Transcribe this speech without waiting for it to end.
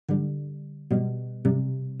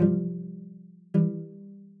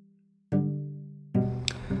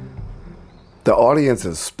The audience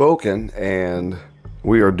has spoken, and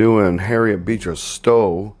we are doing Harriet, Beecher,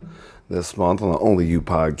 Stowe this month on the Only You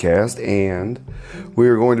podcast, and we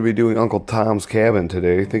are going to be doing Uncle Tom's Cabin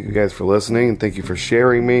today. Thank you guys for listening, and thank you for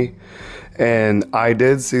sharing me. And I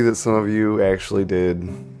did see that some of you actually did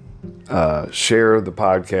share the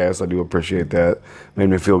podcast. I do appreciate that.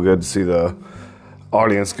 Made me feel good to see the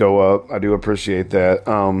audience go up. I do appreciate that.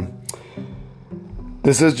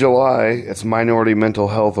 This is July. It's Minority Mental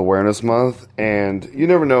Health Awareness Month, and you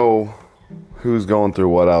never know who's going through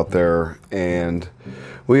what out there, and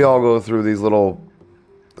we all go through these little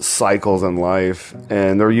cycles in life,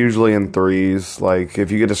 and they're usually in threes. Like, if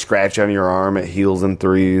you get a scratch on your arm, it heals in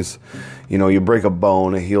threes. You know, you break a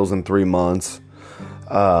bone, it heals in 3 months.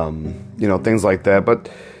 Things like that. But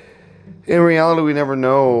in reality, we never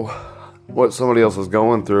know what somebody else is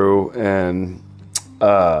going through, and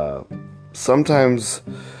sometimes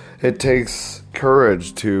it takes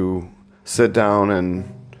courage to sit down and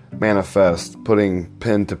manifest, putting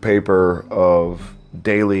pen to paper of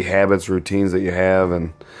daily habits, routines that you have,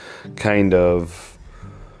 and kind of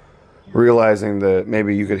realizing that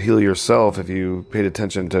maybe you could heal yourself if you paid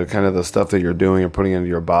attention to kind of the stuff that you're doing and putting into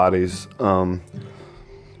your bodies.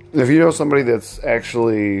 If you know somebody that's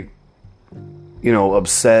actually,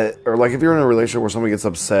 upset, or like if you're in a relationship where somebody gets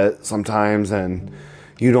upset sometimes and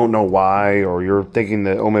you don't know why, or you're thinking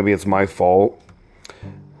that, maybe it's my fault.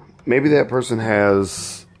 Maybe that person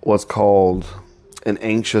has what's called an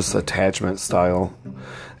anxious attachment style.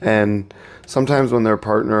 And sometimes when their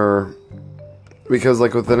partner, because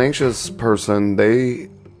like with an anxious person, their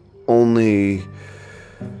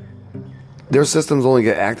systems only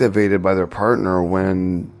get activated by their partner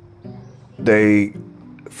when they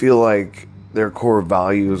feel like their core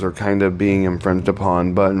values are kind of being infringed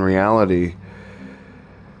upon. But in reality,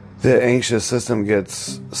 the anxious system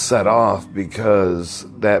gets set off because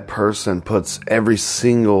that person puts every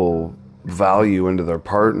single value into their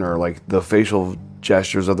partner, like the facial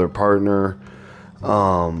gestures of their partner.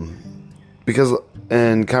 Because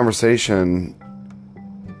in conversation,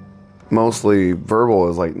 mostly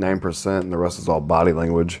verbal is like 9%, and the rest is all body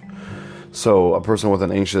language. So a person with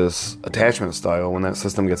an anxious attachment style, when that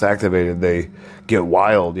system gets activated, they get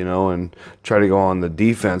wild, and try to go on the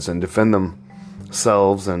defense and defend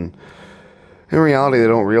themselves. And in reality, they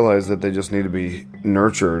don't realize that they just need to be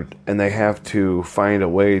nurtured, and they have to find a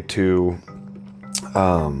way to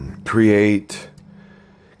create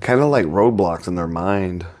kind of like roadblocks in their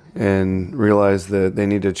mind, and realize that they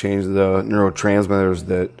need to change the neurotransmitters,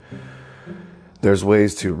 that there's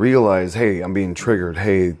ways to realize, hey, I'm being triggered.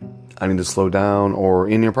 Hey, I need to slow down. Or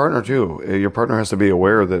in your partner too. Your partner has to be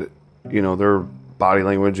aware that, their body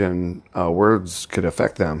language and words could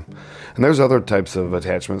affect them. And there's other types of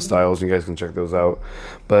attachment styles. You guys can check those out.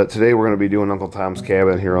 But today we're going to be doing Uncle Tom's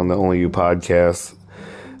Cabin here on the Only You podcast.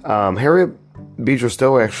 Harriet Beecher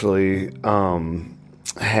Stowe actually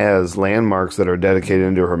has landmarks that are dedicated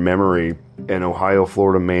into her memory in Ohio,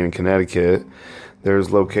 Florida, Maine, and Connecticut. There's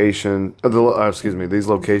these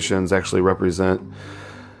locations actually represent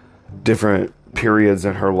different periods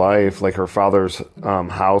in her life, like her father's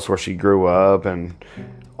house where she grew up, and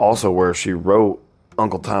also where she wrote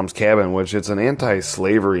Uncle Tom's Cabin, which it's an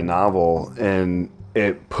anti-slavery novel, and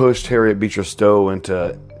it pushed Harriet Beecher Stowe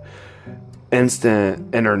into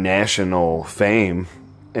instant international fame,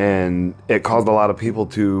 and it caused a lot of people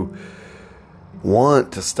to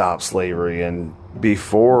want to stop slavery. And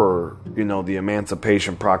before, the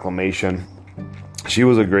Emancipation Proclamation, she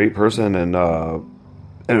was a great person, and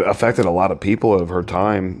it affected a lot of people of her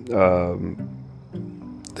time.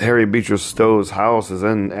 Harriet Beecher Stowe's house is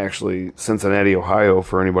in actually Cincinnati, Ohio,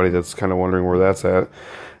 for anybody that's kind of wondering where that's at.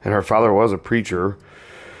 And her father was a preacher,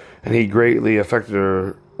 and he greatly affected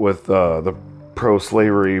her with the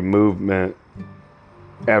pro-slavery movement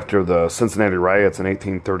after the Cincinnati riots in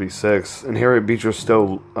 1836. And Harriet Beecher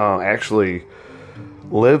Stowe actually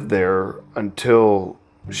lived there until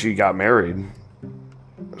she got married.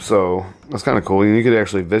 So that's kind of cool. You could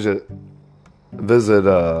actually visit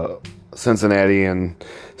Cincinnati and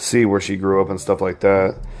see where she grew up and stuff like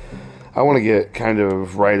that. I want to get kind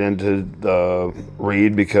of right into the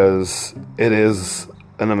read, because it is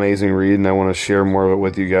an amazing read, and I want to share more of it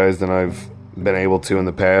with you guys than I've been able to in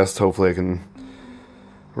the past. Hopefully I can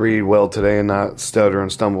read well today and not stutter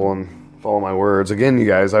and stumble and follow my words. Again, you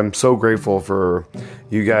guys, I'm so grateful for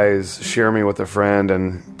you guys share me with a friend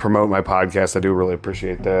and promote my podcast. I do really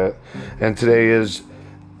appreciate that. And today is,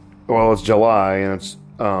 it's July, and it's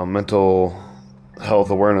Mental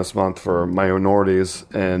Health Awareness Month for minorities,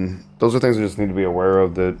 and those are things I just need to be aware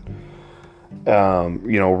of, that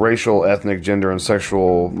racial, ethnic, gender, and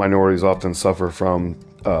sexual minorities often suffer from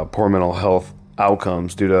poor mental health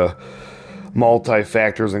outcomes due to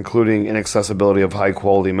multi-factors, including inaccessibility of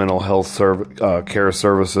high-quality mental health care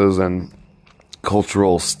services and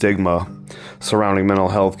cultural stigma surrounding mental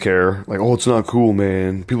health care. Like, oh, it's not cool,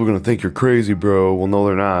 man. People are going to think you're crazy, bro. Well, no,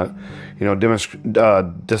 they're not.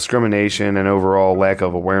 Discrimination and overall lack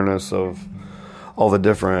of awareness of all the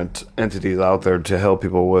different entities out there to help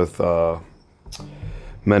people with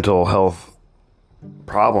mental health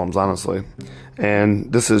problems, honestly.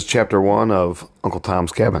 And this is chapter 1 of Uncle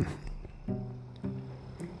Tom's Cabin.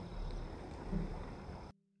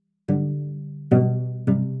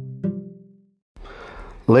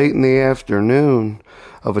 Late in the afternoon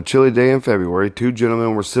of a chilly day in February, 2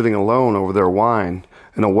 gentlemen were sitting alone over their wine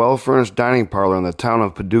in a well-furnished dining parlor in the town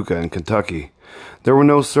of Paducah in Kentucky. There were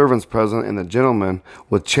no servants present, and the gentlemen,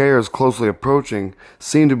 with chairs closely approaching,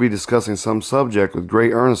 seemed to be discussing some subject with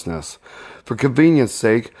great earnestness. For convenience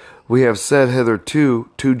sake, we have said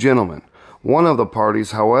hitherto 2 gentlemen. One of the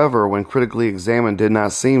parties, however, when critically examined, did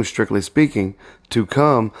not seem, strictly speaking, to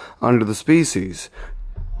come under the species.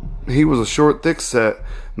 He was a short, thick-set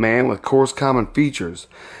man with coarse common features,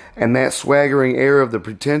 and that swaggering air of the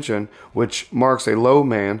pretension which marks a low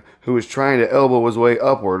man who is trying to elbow his way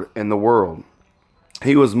upward in the world.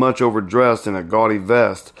 He was much overdressed in a gaudy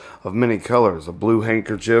vest of many colors, a blue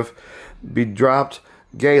handkerchief bedropped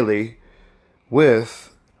gaily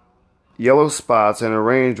with yellow spots and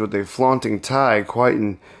arranged with a flaunting tie quite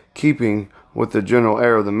in keeping with the general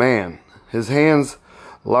air of the man. His hands,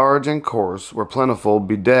 large and coarse, were plentiful,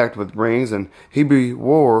 bedecked with rings, and he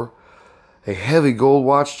wore a heavy gold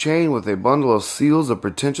watch chain with a bundle of seals of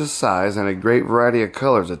pretentious size and a great variety of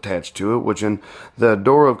colors attached to it, which in the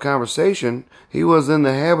door of conversation he was in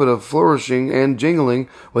the habit of flourishing and jingling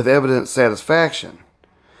with evident satisfaction.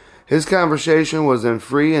 His conversation was in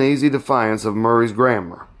free and easy defiance of Murray's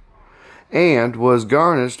grammar, and was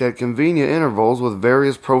garnished at convenient intervals with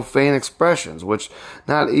various profane expressions, which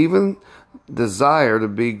not even desire to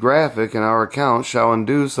be graphic in our account shall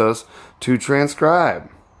induce us to transcribe.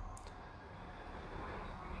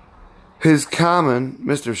 His common,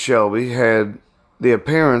 Mr. Shelby, had the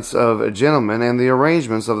appearance of a gentleman, and the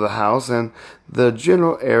arrangements of the house and the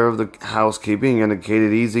general air of the housekeeping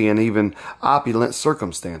indicated easy and even opulent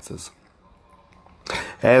circumstances.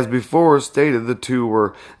 As before stated, the 2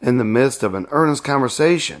 were in the midst of an earnest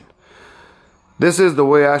conversation. "This is the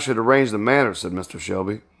way I should arrange the matter," said Mr.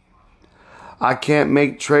 Shelby. "I can't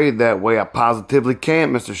make trade that way. I positively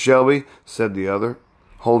can't, Mr. Shelby," said the other,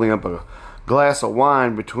 holding up a glass of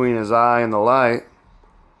wine between his eye and the light.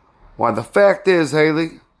 "Why, the fact is,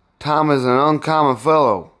 Haley, Tom is an uncommon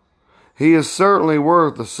fellow. He is certainly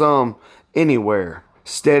worth the sum anywhere.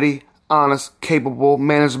 Steady, honest, capable,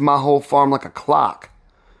 manages my whole farm like a clock."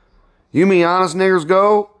 "You mean honest niggers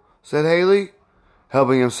go?" said Haley,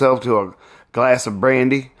 helping himself to a glass of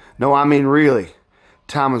brandy. "No, I mean really.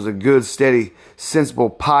 Tom is a good, steady, sensible,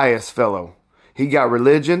 pious fellow. He got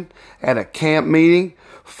religion at a camp meeting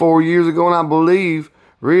 4 years ago, and I believe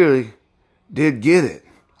really did get it.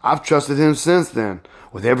 I've trusted him since then,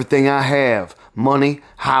 with everything I have, money,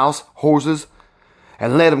 house, horses,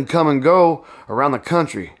 and let him come and go around the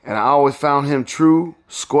country, and I always found him true,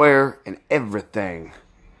 square, in everything.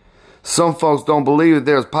 Some folks don't believe that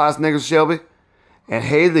there's pious niggers, Shelby." And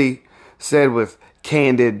Haley said with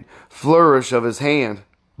candid flourish of his hand,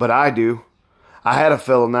 "But I do. I had a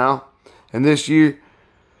fellow now, and this year,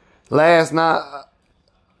 last night,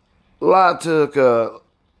 lot took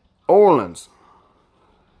Orleans.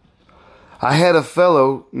 I had a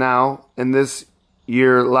fellow now, and this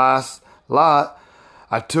year last lot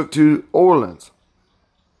I took to Orleans.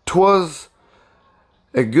 'Twas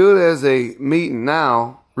as good as a meeting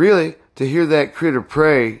now, really, to hear that critter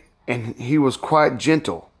pray, and he was quite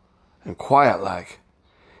gentle and quiet like.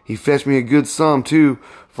 He fetched me a good sum, too,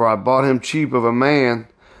 for I bought him cheap of a man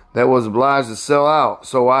that was obliged to sell out.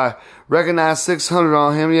 So I recognized 600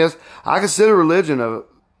 on him. Yes, I consider religion a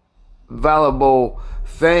valuable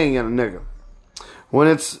thing in a nigger, when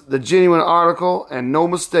it's the genuine article and no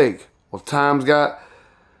mistake. Well, Tom's got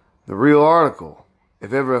the real article,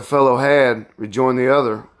 if ever a fellow had," rejoined the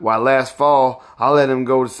other. "Why, last fall I let him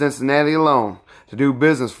go to Cincinnati alone to do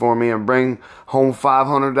business for me and bring home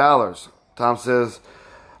 $500. Tom says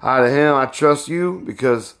I to him, 'I trust you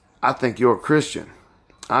because I think you're a Christian.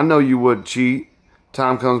 I know you wouldn't cheat.'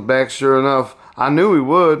 Tom comes back, sure enough, I knew he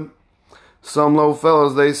would. Some low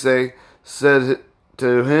fellows, they say, said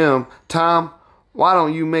to him, 'Tom, why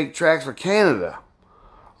don't you make tracks for Canada?'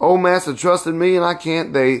 Old master trusted me, and I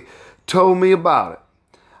can't. They told me about it.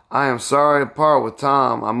 I am sorry to part with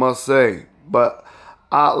Tom, I must say, but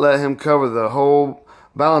I'll let him cover the whole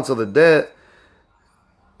balance of the debt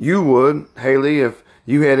You would, Haley, if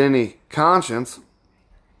you had any conscience.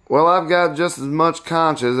 Well, I've got just as much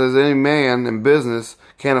conscience as any man in business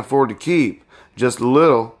can afford to keep. Just a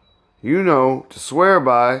little, you know, to swear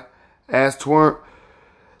by, as 'tweren't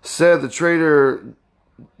said the traitor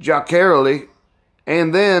jocularly.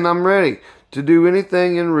 And then I'm ready to do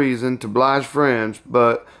anything in reason to oblige friends,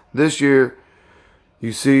 but this year,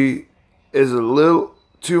 you see, is a little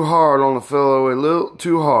too hard on the fellow, a little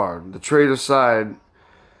too hard. The traitor sighed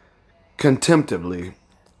contemptibly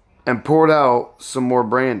and poured out some more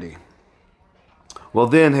brandy. Well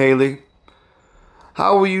then, Haley,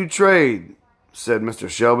 how will you trade? Said Mr.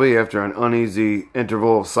 Shelby after an uneasy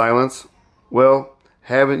interval of silence. Well,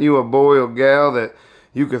 haven't you a boy or gal that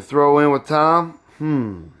you could throw in with Tom?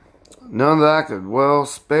 None that I could well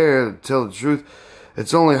spare, to tell the truth.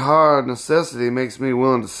 It's only hard necessity makes me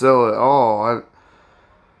willing to sell it all.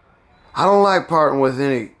 I don't like parting with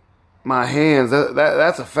any my hands.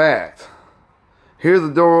 That's a fact. Here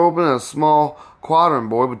the door opened and a small quadrant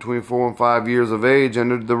boy between 4 and 5 years of age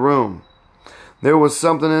entered the room. There was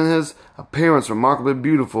something in his appearance remarkably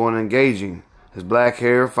beautiful and engaging. His black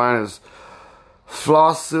hair, fine as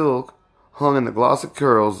floss silk, hung in the glossy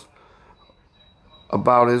curls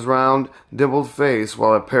about his round, dimpled face,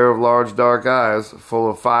 while a pair of large dark eyes, full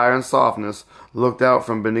of fire and softness, looked out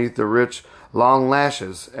from beneath the rich, long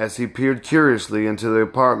lashes as he peered curiously into the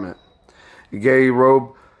apartment. A gay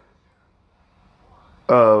robe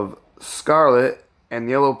of scarlet and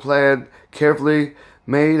yellow plaid, carefully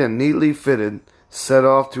made and neatly fitted, set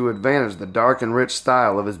off to advantage the dark and rich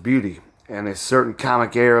style of his beauty, and a certain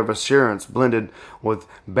comic air of assurance blended with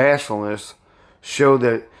bashfulness showed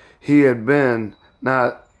that he had been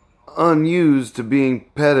not unused to being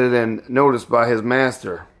petted and noticed by his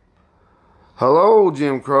master. "Hello,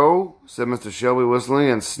 Jim Crow," said Mr. Shelby, whistling,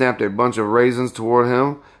 and snapped a bunch of raisins toward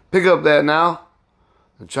him. "Pick up that now."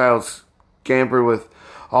 The child scampered with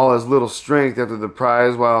all his little strength after the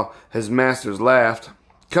prize, while his masters laughed.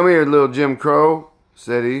 "Come here, little Jim Crow,"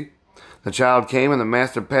 said he. The child came, and the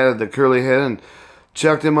master patted the curly head and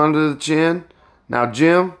chucked him under the chin. "Now,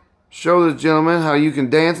 Jim, show this gentleman how you can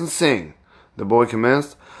dance and sing," the boy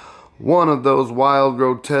commenced. One of those wild,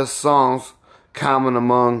 grotesque songs common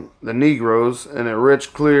among the Negroes, and a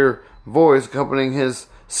rich, clear voice accompanying his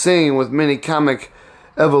singing with many comic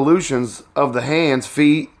evolutions of the hands,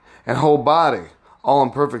 feet, and whole body, all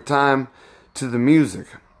in perfect time to the music.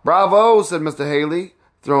 "Bravo," said Mr. Haley,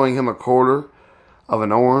 throwing him a quarter of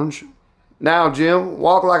an orange. "Now, Jim,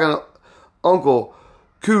 walk like an Uncle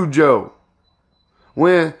Cujo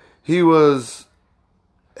when he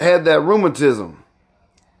had that rheumatism,"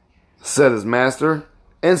 said his master.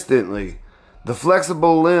 Instantly, the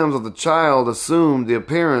flexible limbs of the child assumed the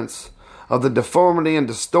appearance of the deformity and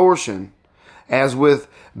distortion, as with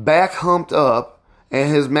back humped up and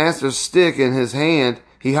his master's stick in his hand,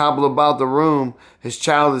 he hobbled about the room, his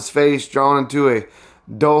childish face drawn into a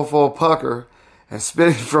doleful pucker, and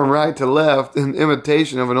spitting from right to left in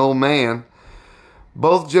imitation of an old man.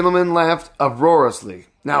 Both gentlemen laughed uproariously.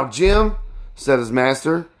 "Now, Jim," said his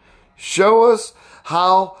master, "show us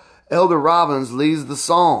how Elder Robbins leads the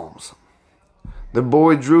psalms." The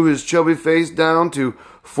boy drew his chubby face down to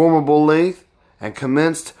formidable length and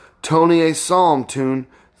commenced toning a psalm tune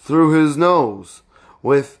through his nose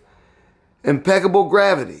with impeccable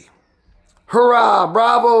gravity. "Hurrah!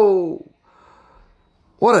 Bravo!"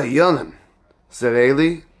 "What a young'un," said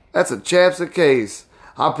Ailey. "That's a chapstick case,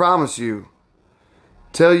 I promise you."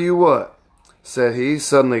 "Tell you what," said he,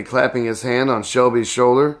 suddenly clapping his hand on Shelby's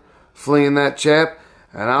shoulder, "fling that chap,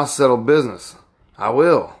 and I'll settle business. I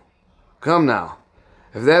will. Come now,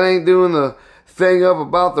 if that ain't doing the thing up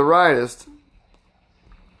about the rightest."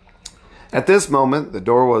 At this moment, the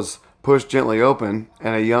door was pushed gently open,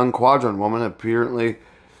 and a young quadrant woman, apparently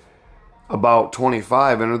about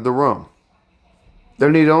 25, entered the room. There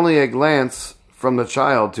need only a glance from the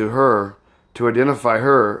child to her to identify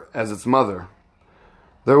her as its mother.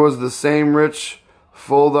 There was the same rich,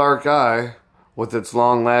 full dark eye, with its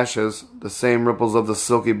long lashes, the same ripples of the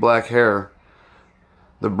silky black hair.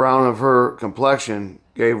 The brown of her complexion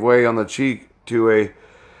gave way on the cheek to a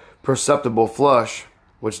perceptible flush,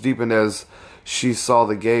 which deepened as she saw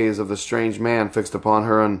the gaze of the strange man fixed upon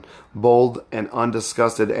her in bold and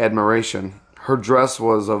undisgusted admiration. Her dress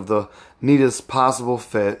was of the neatest possible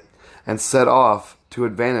fit, and set off to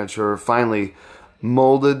advantage her finely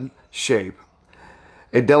molded shape.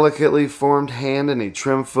 A delicately formed hand and a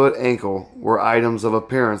trim foot ankle were items of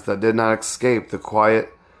appearance that did not escape the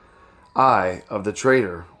quiet eye of the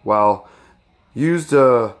trader, while used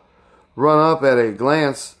to run up at a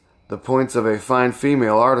glance the points of a fine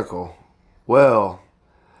female article. "Well,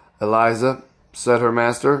 Eliza," said her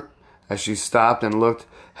master, as she stopped and looked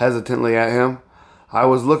hesitantly at him. "I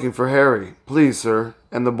was looking for Harry. Please, sir."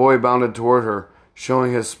 And the boy bounded toward her,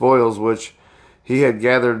 showing his spoils, which he had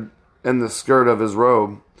gathered in the skirt of his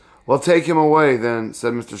robe. "Well, take him away, then,"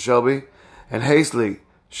 said Mr. Shelby, and hastily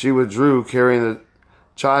she withdrew, carrying the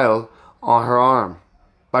child on her arm.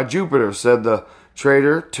 "By Jupiter," said the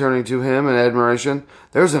trader, turning to him in admiration,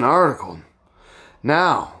 "there's an article.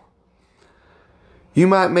 Now, you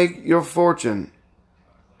might make your fortune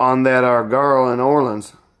on that ar girl in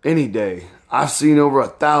Orleans any day. I've seen over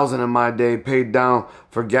 1,000 in my day paid down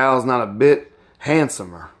for gals not a bit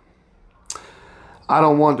handsomer." "I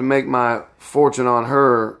don't want to make my fortune on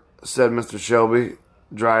her," said Mr. Shelby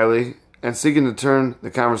dryly, and seeking to turn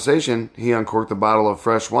the conversation, he uncorked a bottle of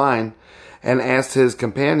fresh wine and asked his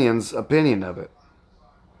companion's opinion of it.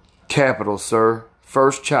 "Capital, sir.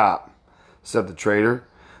 First chop," said the trader.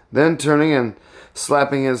 Then turning and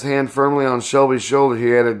slapping his hand firmly on Shelby's shoulder,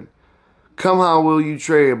 he added, "Come, how will you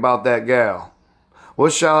trade about that gal?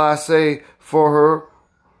 What shall I say for her?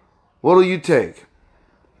 What'll you take?"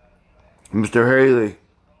 "Mr. Haley,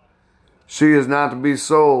 she is not to be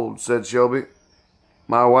sold," said Shelby.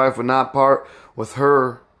 "My wife would not part with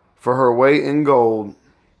her for her weight in gold."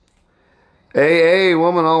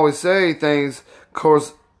 Women always say things,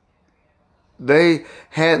 'course they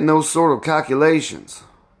hadn't no sort of calculations.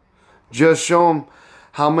 Just show 'em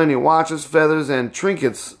how many watches, feathers, and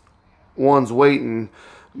trinkets one's weight in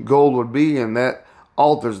gold would be, and that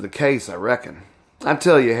alters the case, I reckon. "I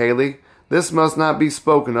tell you, Haley, this must not be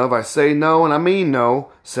spoken of. I say no, and I mean no,"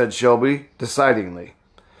 said Shelby decidingly.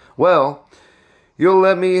 "Well, you'll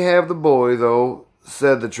let me have the boy, though,"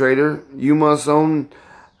 said the trader. "You must own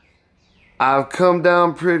I've come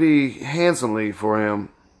down pretty handsomely for him."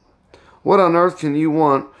 "What on earth can you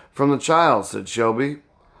want from the child?" said Shelby.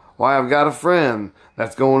 "Why, I've got a friend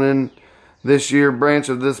that's going in this year branch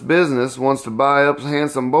of this business, wants to buy up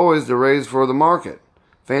handsome boys to raise for the market.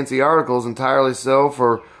 Fancy articles entirely sell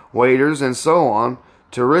for waiters and so on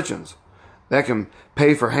to rich uns that can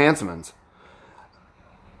pay for handsome uns.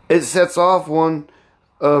 It sets off one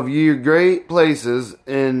of ye great places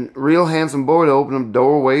in real handsome boy to open up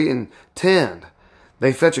doorway and tend.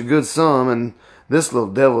 They fetch a good sum, and this little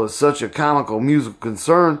devil is such a comical musical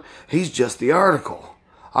concern, he's just the article."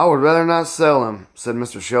 "I would rather not sell him," said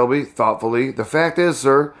Mr. Shelby thoughtfully. "The fact is,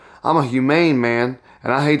 sir, I'm a humane man,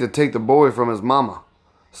 and I hate to take the boy from his mamma,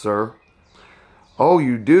 sir." "Oh,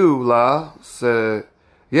 you do, la?" said.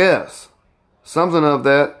 "Yes, something of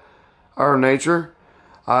that nature.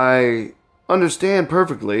 I understand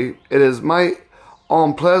perfectly. It is might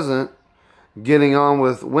unpleasant getting on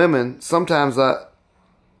with women. Sometimes I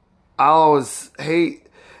always hate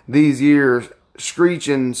these year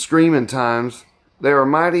screeching, screaming times. They are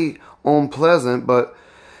mighty unpleasant, but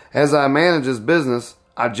as I manages business,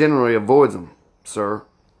 I generally avoids 'em, sir.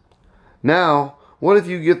 Now, what if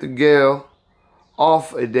you get the gal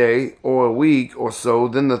off a day or a week or so,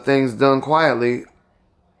 then the thing's done quietly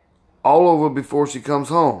all over before she comes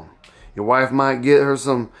home. Your wife might get her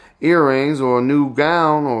some earrings or a new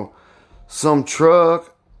gown or some trunk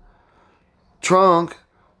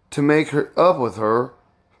to make her up with her.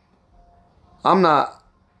 I'm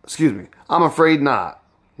afraid not.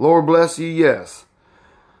 Lord bless you, yes.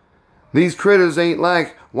 These critters ain't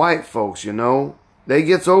like white folks, you know. They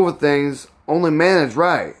gets over things, only managed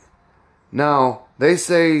right. Now, they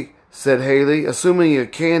say," said Haley, assuming a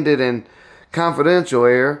candid and confidential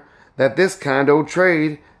air, "that this kind o'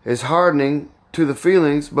 trade is hardening to the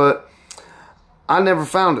feelings, but I never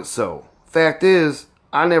found it so. Fact is,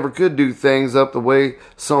 I never could do things up the way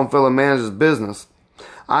some fella manages business.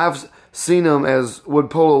 I've seen 'em as would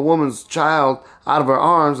pull a woman's child out of her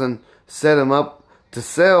arms and set him up to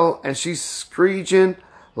sell, and she's screeching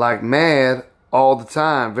like mad all the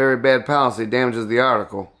time. Very bad policy, damages the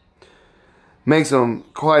article. Makes 'em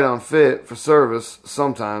quite unfit for service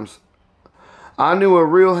sometimes. I knew a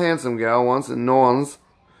real handsome gal once in New Orleans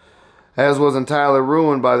as was entirely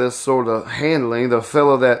ruined by this sort of handling. The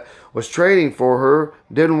fellow that was trading for her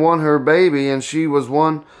didn't want her baby, and she was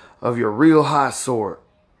one of your real high sort.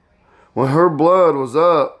 When her blood was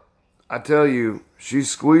up, I tell you, she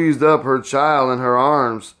squeezed up her child in her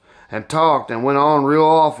arms and talked and went on real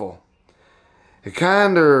awful. It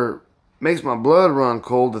kinder makes my blood run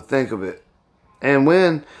cold to think of it. And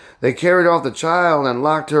when they carried off the child and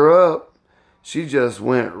locked her up, she just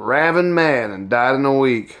went raving mad and died in a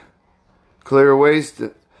week. Clear waste,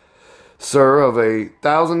 sir, of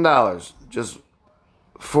 $1,000 just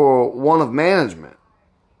for one of management.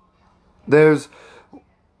 There's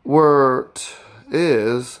where 't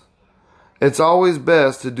is, It's always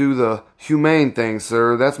best to do the humane thing,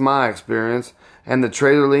 sir. That's my experience. And the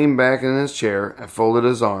trader leaned back in his chair and folded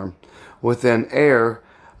his arm with an air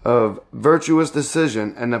of virtuous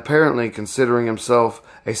decision and apparently considering himself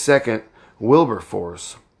a second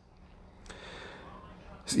Wilberforce.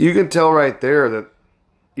 You can tell right there that,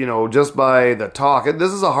 just by the talk,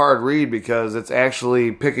 this is a hard read because it's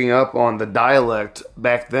actually picking up on the dialect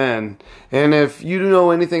back then. And if you know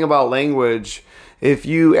anything about language, if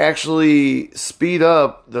you actually speed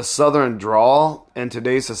up the Southern drawl in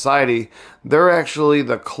today's society, they're actually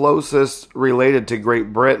the closest related to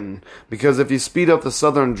Great Britain. Because if you speed up the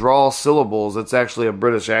Southern drawl syllables, it's actually a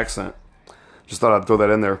British accent. Just thought I'd throw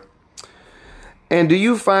that in there. And do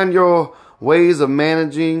you find your ways of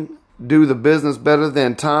managing do the business better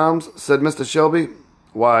than Tom's? Said Mr. Shelby.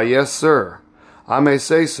 Why, yes, sir. I may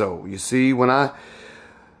say so. You see, when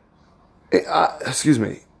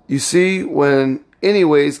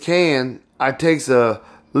anyways I takes a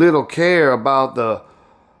little care about the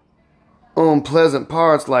unpleasant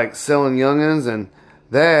parts like selling young'uns and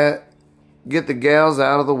that. Get the gals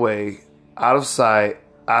out of the way, out of sight,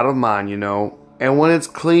 out of mind, And when it's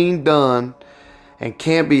clean done and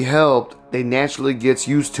can't be helped, they naturally gets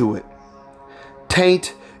used to it.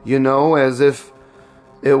 Tain't, as if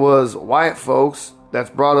it was white folks that's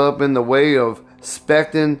brought up in the way of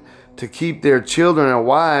 'specting to keep their children and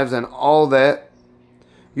wives and all that.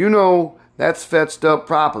 That's fetched up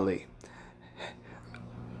properly.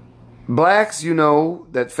 Blacks,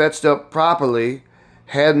 that fetched up properly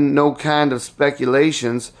hadn't no kind of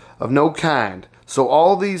speculations of no kind. So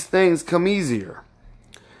all these things come easier.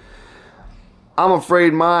 I'm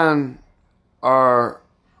afraid mine are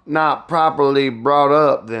not properly brought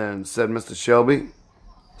up then, said Mr. Shelby.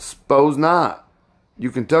 S'pose not. You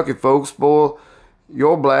Kentucky folks spoil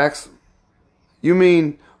your blacks. You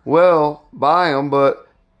mean, well, buy 'em, but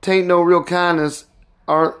 'tain't no real kindness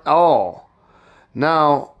aren't all.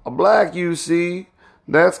 Now, a black, you see,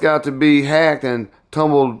 that's got to be hacked and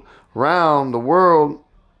tumbled round the world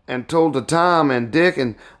and told to Tom and Dick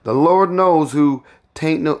and the Lord knows who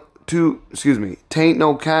tain't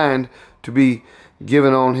no kind to be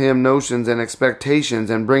giving on him notions and expectations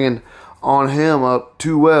and bringing on him up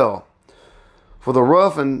too well. For the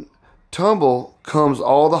rough and tumble comes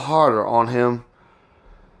all the harder on him.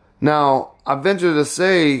 Now, I venture to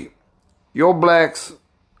say your blacks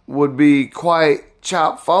would be quite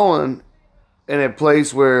chop-fallen in a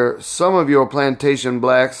place where some of your plantation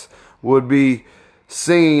blacks would be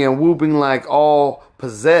singing and whooping like all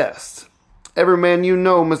possessed. Every man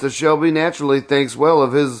Mr. Shelby, naturally thinks well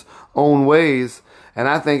of his own ways, and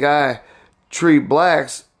I think I treat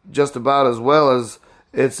blacks just about as well as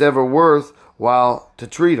it's ever worth while to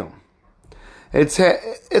treat 'em. It's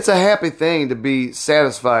a happy thing to be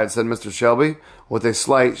satisfied, said Mr. Shelby, with a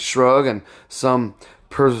slight shrug and some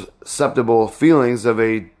perceptible feelings of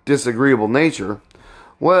a disagreeable nature.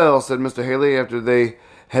 Well, said Mr. Haley, after they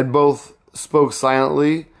had both spoke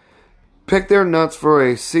silently, pick their nuts for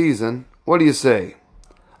a season. What do you say?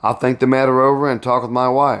 I'll think the matter over and talk with my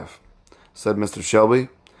wife, said Mr. Shelby.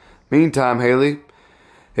 Meantime, Haley,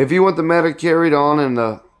 if you want the matter carried on in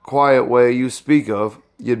the quiet way you speak of,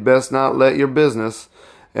 you'd best not let your business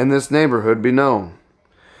in this neighborhood be known.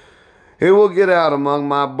 It will get out among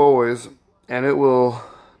my boys, and it will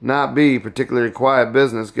not be particularly quiet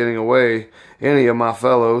business getting away any of my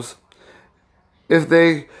fellows. If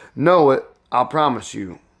they know it, I'll promise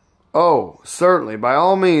you. Oh, certainly, by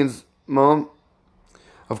all means, Mum.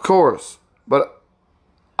 Of course, but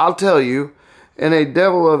I'll tell you, in a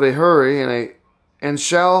devil of a hurry, and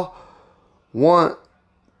shall want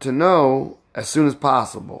to know as soon as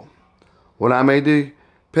possible what I may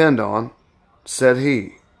depend on, said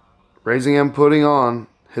he, raising and putting on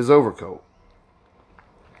his overcoat.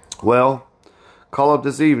 Well, call up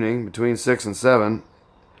this evening between 6 and 7.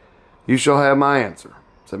 You shall have my answer,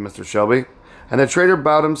 said Mr. Shelby, and the trader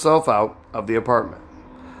bowed himself out of the apartment.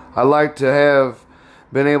 I'd like to have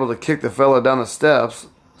been able to kick the fellow down the steps,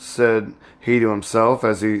 said he to himself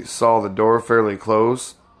as he saw the door fairly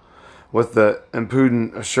close, with the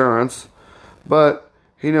impudent assurance, but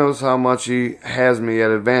he knows how much he has me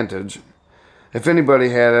at advantage. If anybody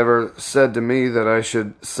had ever said to me that I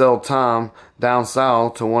should sell Tom down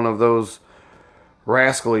south to one of those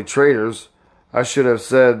rascally traders, I should have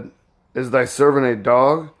said, is thy servant a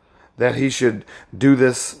dog, that he should do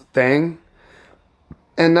this thing?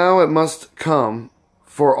 And now it must come,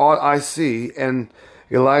 for aught I see, and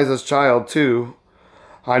Eliza's child too.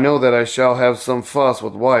 I know that I shall have some fuss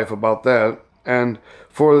with wife about that, and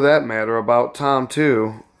for that matter about Tom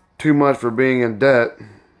too. Too much for being in debt.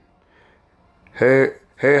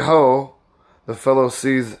 Hey ho, the fellow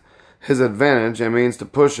sees his advantage and means to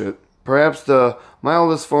push it. Perhaps the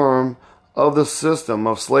mildest form of the system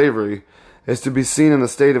of slavery is to be seen in the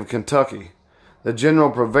state of Kentucky. The general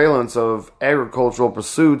prevalence of agricultural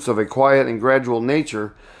pursuits of a quiet and gradual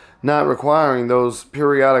nature, not requiring those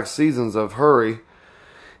periodic seasons of hurry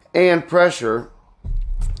and pressure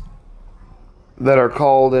that are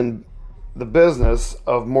called in the business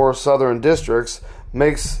of more southern districts,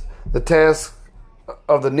 makes the task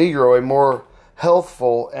of the Negro a more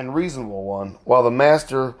healthful and reasonable one, while the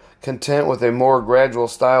master, content with a more gradual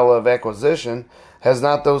style of acquisition, has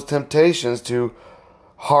not those temptations to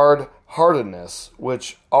hard-heartedness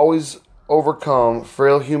which always overcome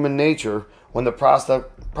frail human nature when the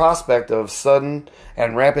prospect of sudden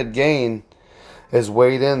and rapid gain is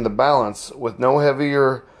weighed in the balance with no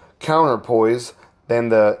heavier counterpoise than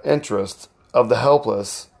the interest of the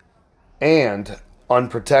helpless and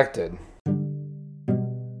unprotected.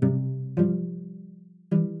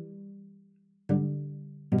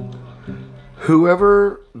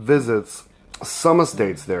 Whoever visits some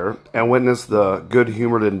estates there and witness the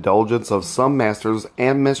good-humored indulgence of some masters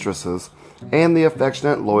and mistresses and the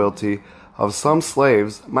affectionate loyalty of some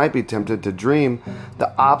slaves might be tempted to dream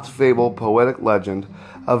the oft-fabled poetic legend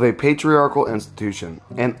of a patriarchal institution,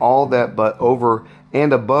 and all that but over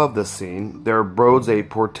and above the scene there broads a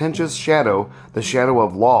portentous shadow, the shadow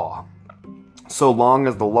of law. So long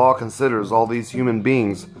as the law considers all these human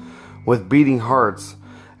beings with beating hearts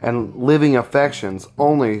and living affections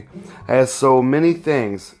only as so many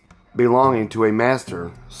things belonging to a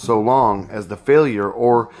master, so long as the failure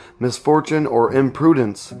or misfortune or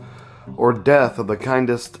imprudence or death of the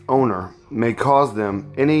kindest owner may cause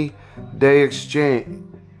them any day exchange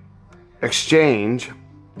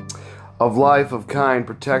of life of kind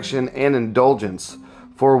protection and indulgence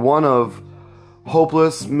for one of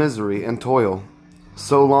hopeless misery and toil,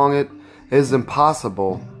 so long it is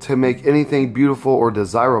impossible to make anything beautiful or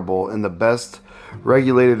desirable in the best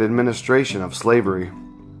regulated administration of slavery.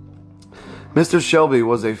 Mr. Shelby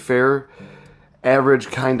was a fair, average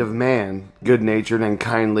kind of man, good-natured and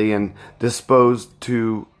kindly, and disposed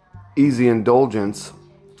to easy indulgence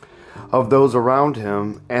of those around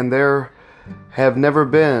him, and there have never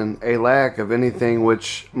been a lack of anything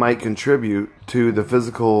which might contribute to the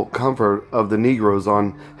physical comfort of the Negroes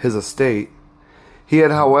on his estate. He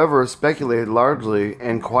had, however, speculated largely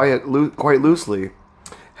and quite loosely,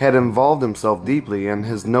 had involved himself deeply, and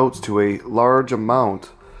his notes to a large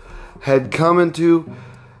amount had come into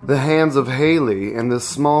the hands of Haley, and this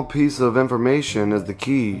small piece of information is the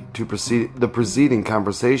key to the preceding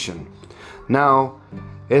conversation. Now,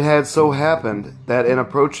 it had so happened that in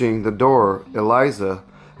approaching the door, Eliza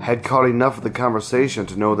had caught enough of the conversation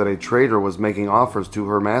to know that a trader was making offers to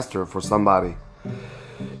her master for somebody.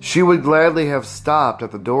 She would gladly have stopped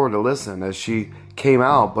at the door to listen as she came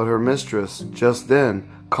out, but her mistress just then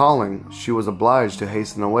calling, she was obliged to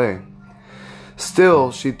hasten away.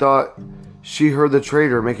 Still, she thought she heard the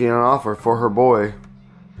trader making an offer for her boy.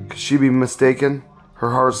 Could she be mistaken?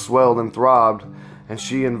 Her heart swelled and throbbed, and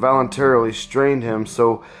she involuntarily strained him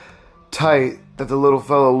so tight that the little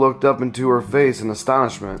fellow looked up into her face in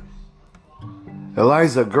astonishment.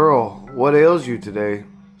 "Eliza, girl, what ails you today?"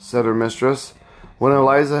 said her mistress. When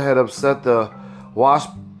Eliza had upset the wash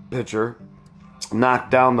pitcher,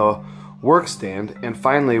 knocked down the workstand, and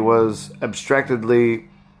finally was abstractedly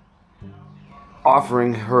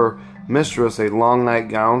offering her mistress a long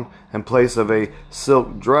nightgown in place of a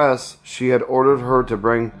silk dress she had ordered her to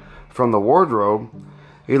bring from the wardrobe,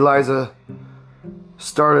 Eliza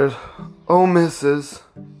started. "Oh, missus,"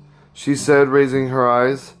 she said, raising her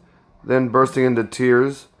eyes, then bursting into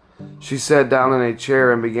tears. She sat down in a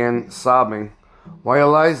chair and began sobbing. "Why,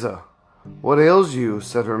 Eliza, what ails you?"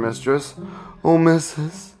 said her mistress. "Oh,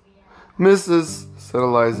 missus, said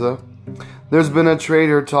Eliza. "There's been a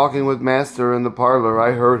trader talking with master in the parlor.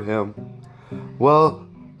 I heard him." "Well,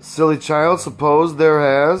 silly child, suppose there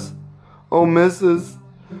has?" "Oh, missus,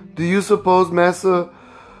 do you suppose massa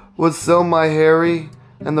would sell my Harry?"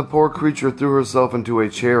 And the poor creature threw herself into a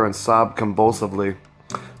chair and sobbed convulsively.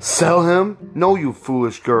 "Sell him? No, you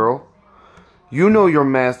foolish girl. You know your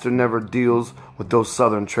master never deals with those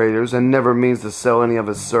southern traders, and never means to sell any of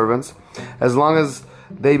his servants, as long as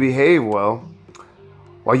they behave well.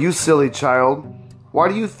 Why, you silly child, why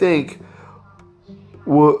do you think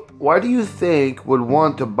would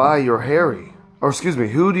want to buy your Harry? Or excuse me,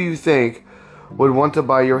 who do you think would want to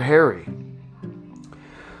buy your Harry?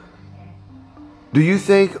 Do you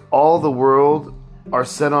think all the world are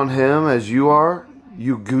set on him as you are,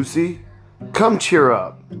 you goosey? Come, cheer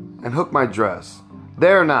up and hook my dress.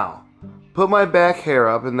 There now, put my back hair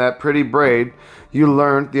up in that pretty braid you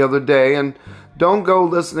learned the other day, and Don't go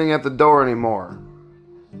listening at the door anymore."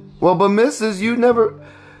 "Well, but missus, you never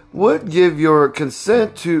would give your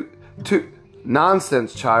consent to...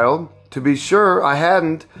 "Nonsense, child. To be sure, I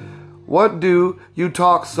hadn't. What do you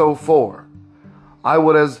talk so for? I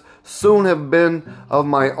would as soon have been of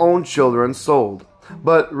my own children sold.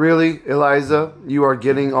 But really, Eliza, you are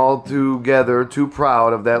getting altogether too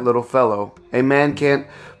proud of that little fellow. A man can't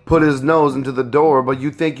put his nose into the door, but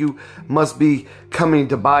you think he must be coming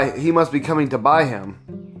to buy him."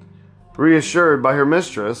 Reassured by her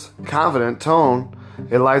mistress' confident tone,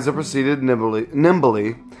 Eliza proceeded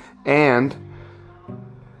nimbly and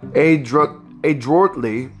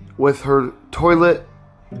adroitly with her toilet,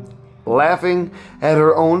 laughing at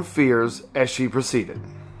her own fears as she proceeded.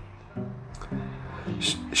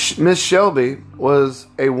 Miss Shelby was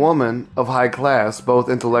a woman of high class, both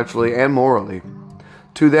intellectually and morally.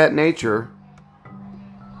 To that nature,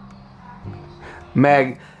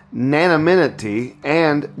 magnanimity,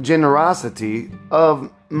 and generosity of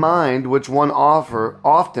mind which one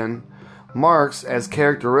often marks as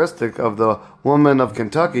characteristic of the woman of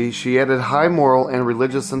Kentucky, she added high moral and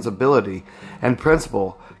religious sensibility and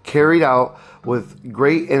principle, carried out with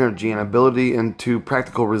great energy and ability into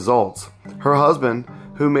practical results. Her husband,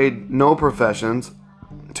 who made no professions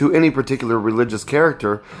to any particular religious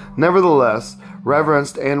character, nevertheless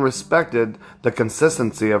reverenced and respected the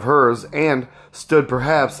consistency of hers, and stood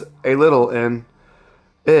perhaps a little in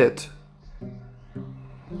it,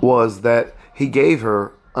 was that he gave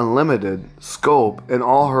her unlimited scope in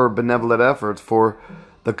all her benevolent efforts for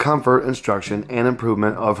the comfort, instruction, and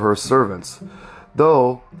improvement of her servants,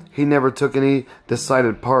 though he never took any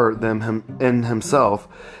decided part in himself.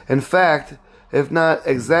 In fact, if not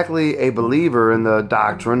exactly a believer in the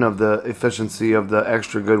doctrine of the efficiency of the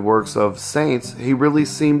extra good works of saints, he really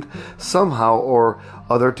seemed somehow or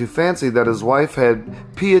other to fancy that his wife had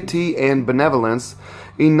piety and benevolence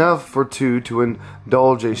enough for two to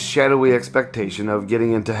indulge a shadowy expectation of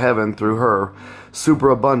getting into heaven through her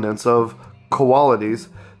superabundance of qualities,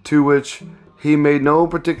 to which he made no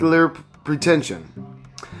particular pretension.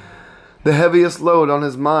 The heaviest load on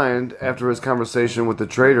his mind after his conversation with the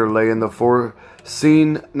trader lay in the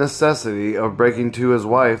foreseen necessity of breaking to his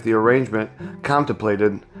wife the arrangement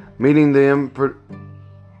contemplated, meeting the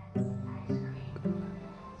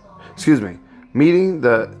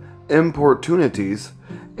importunities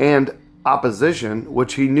and opposition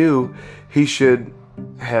which he knew he should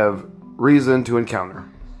have reason to encounter.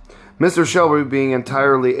 Mrs. Shelby being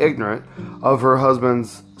entirely ignorant of her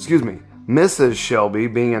husband's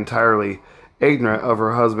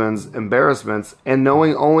embarrassments, and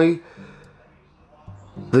knowing only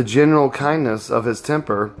the general kindness of his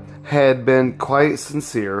temper, had been quite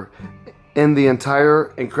sincere in the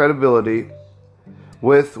entire incredibility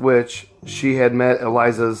with which she had met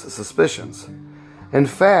Eliza's suspicions. In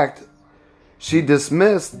fact, she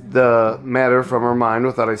dismissed the matter from her mind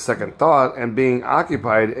without a second thought, and being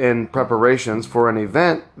occupied in preparations for an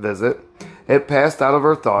event visit, it passed out of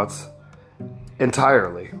her thoughts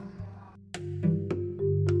entirely.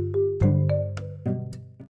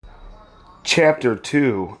 Chapter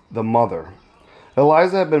 2. The Mother.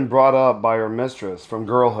 Eliza had been brought up by her mistress from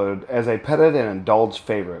girlhood as a petted and indulged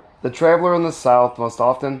favorite. The traveler in the South must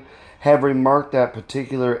often have remarked that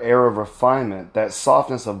particular air of refinement, that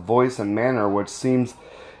softness of voice and manner which seems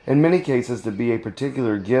in many cases to be a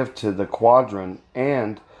particular gift to the quadroon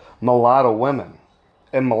and mulatto women.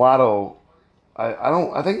 And mulatto, I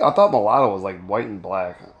thought mulatto was like white and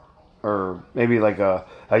black, or maybe like a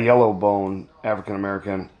yellow bone African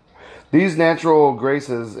American. These natural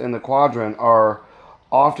graces in the quadrant are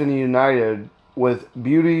often united with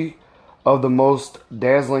beauty of the most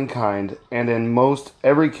dazzling kind, and in most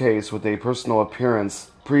every case with a personal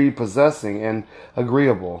appearance prepossessing and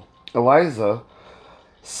agreeable. Eliza,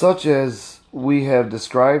 such as we have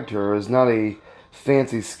described her, is not a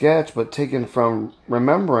fancy sketch, but taken from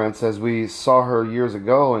remembrance as we saw her years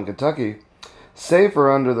ago in Kentucky. Save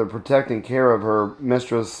for under the protecting care of her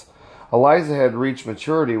mistress, Eliza had reached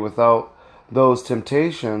maturity without those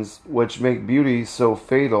temptations which make beauty so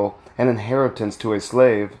fatal an inheritance to a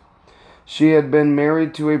slave. She had been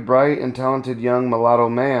married to a bright and talented young mulatto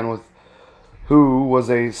man who was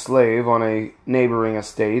a slave on a neighboring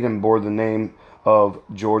estate and bore the name of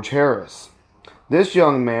George Harris. This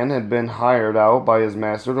young man had been hired out by his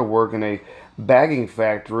master to work in a bagging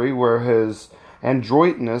factory where his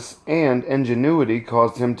adroitness and ingenuity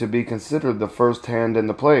caused him to be considered the first hand in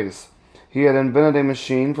the place. He had invented a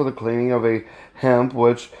machine for the cleaning of a hemp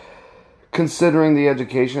which, considering the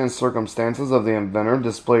education and circumstances of the inventor,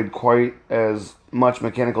 displayed quite as much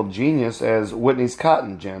mechanical genius as Whitney's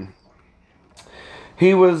cotton gin.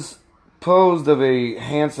 He was posed of a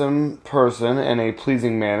handsome person in a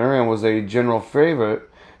pleasing manner and was a general favorite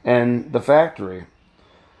in the factory.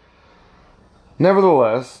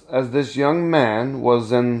 Nevertheless, as this young man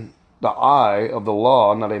was in the eye of the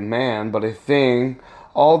law not a man but a thing,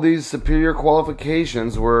 all these superior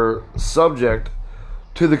qualifications were subject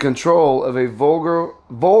to the control of a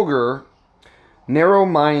vulgar,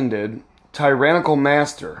 narrow-minded, tyrannical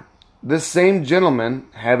master. This same gentleman,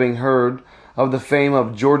 having heard of the fame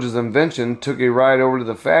of George's invention, took a ride over to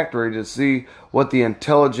the factory to see what the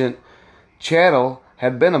intelligent chattel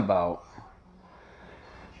had been about.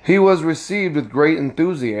 He was received with great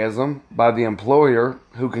enthusiasm by the employer,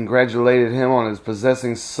 who congratulated him on his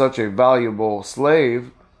possessing such a valuable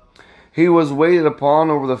slave. He was waited upon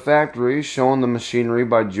over the factory, shown the machinery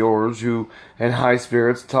by George, who, in high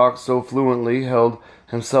spirits, talked so fluently, held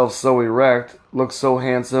himself so erect, looked so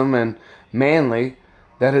handsome and manly,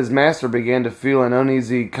 that his master began to feel an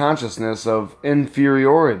uneasy consciousness of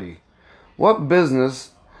inferiority. What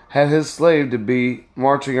business had his slave to be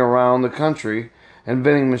marching around the country,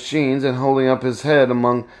 inventing machines and holding up his head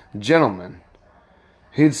among gentlemen?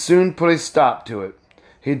 He'd soon put a stop to it.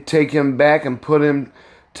 He'd take him back and put him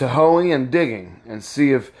to hoeing and digging, and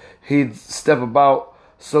see if he'd step about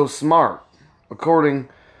so smart. Accordingly,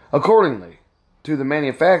 to the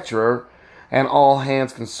manufacturer and all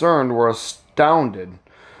hands concerned were astounded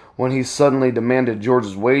when he suddenly demanded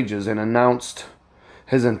George's wages and announced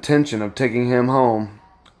his intention of taking him home.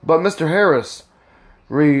 But Mr. Harris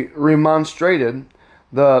remonstrated,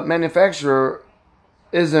 "The manufacturer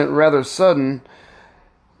isn't rather sudden?"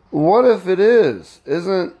 "What if it is?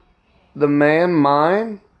 Isn't the man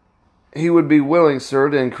mine?" "He would be willing, sir,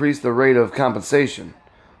 to increase the rate of compensation."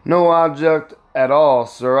 "No object at all,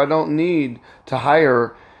 sir. I don't need to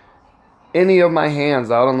hire any of my hands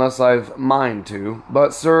out unless I've mind to.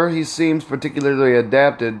 But, sir, he seems particularly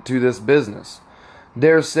adapted to this business."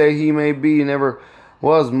 "Dare say he may be. Never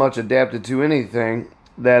was much adapted to anything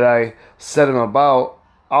that I set him about.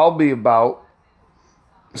 I'll be bound.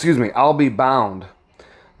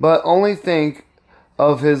 But only think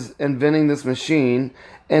of his inventing this machine,"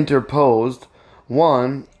 interposed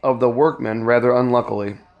one of the workmen rather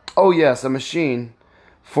unluckily. "Oh, yes, a machine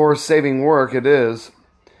for saving work it is.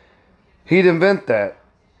 He'd invent that,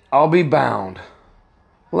 I'll be bound.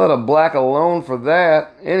 Let a black alone for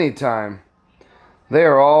that any time. They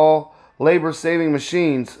are all labor-saving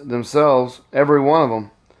machines themselves, every one of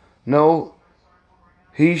them. No,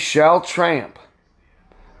 he shall tramp."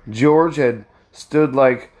 George had stood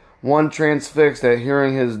like one transfixed at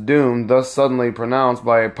hearing his doom thus suddenly pronounced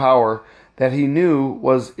by a power that he knew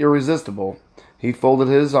was irresistible. He folded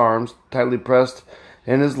his arms, tightly pressed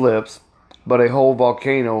in his lips, but a whole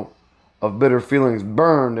volcano of bitter feelings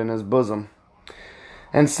burned in his bosom,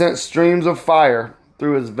 and sent streams of fire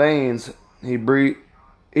through his veins. He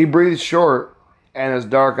breathed short, and his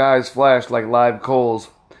dark eyes flashed like live coals,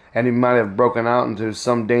 and he might have broken out into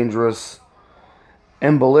some dangerous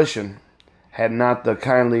ebullition, had not the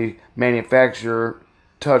kindly manufacturer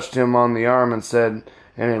touched him on the arm and said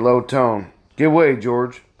in a low tone, "Give way,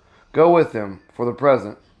 George. Go with him for the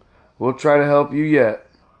present. We'll try to help you yet."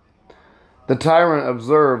 The tyrant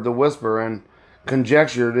observed the whisper and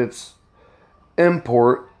conjectured its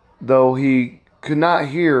import, though he could not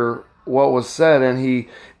hear what was said, and he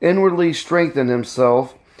inwardly strengthened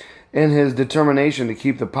himself in his determination to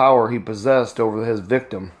keep the power he possessed over his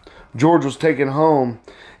victim. George was taken home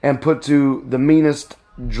and put to the meanest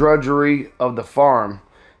drudgery of the farm.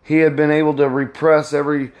 He had been able to repress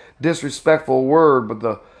every disrespectful word, but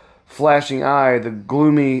the flashing eye, the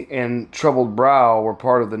gloomy and troubled brow were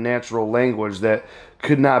part of the natural language that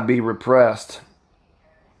could not be repressed.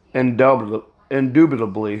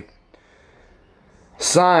 Indubitably,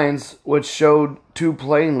 signs which showed too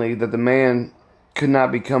plainly that the man could not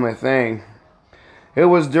become a thing. It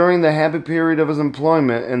was during the happy period of his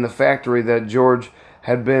employment in the factory that George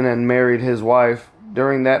had been and married his wife.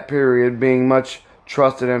 During that period, being much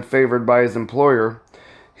trusted and favored by his employer,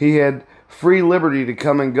 he had free liberty to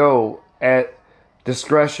come and go at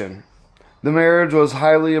discretion. The marriage was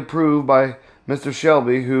highly approved by Mr.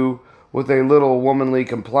 Shelby, who, with a little womanly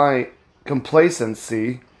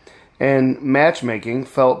complacency and matchmaking,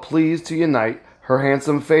 felt pleased to unite her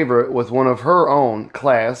handsome favorite with one of her own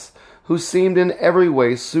class, who seemed in every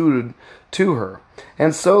way suited to her.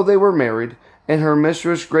 And so they were married in her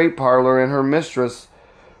mistress' great parlor, and her mistress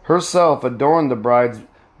herself adorned the bride's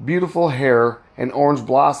beautiful hair in orange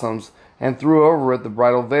blossoms, and threw over it the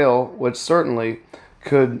bridal veil, which certainly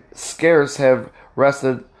could scarce have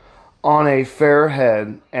rested on a fair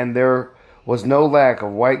head, and there was no lack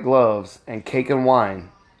of white gloves and cake and wine.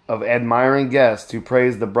 of admiring guests who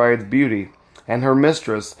praised the bride's beauty and her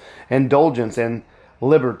mistress' indulgence and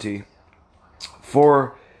liberty.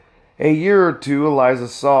 For a year or two, Eliza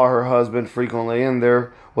saw her husband frequently, and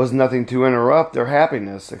there was nothing to interrupt their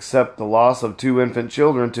happiness except the loss of 2 infant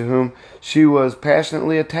children to whom she was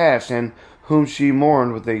passionately attached and whom she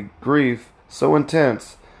mourned with a grief so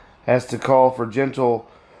intense as to call for gentle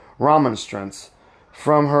remonstrance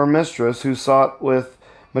from her mistress, who sought with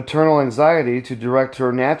maternal anxiety to direct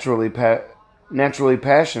her naturally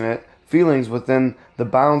passionate feelings within the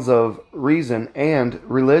bounds of reason and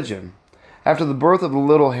religion. After the birth of the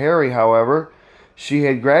little Harry, however, she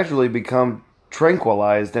had gradually become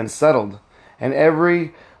tranquilized and settled, and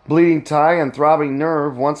every bleeding tie and throbbing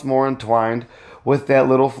nerve once more entwined with that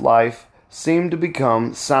little life seemed to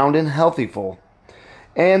become sound and healthful.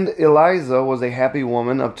 And Eliza was a happy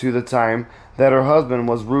woman up to the time that her husband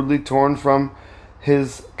was rudely torn from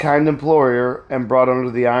his kind employer and brought under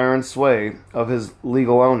the iron sway of his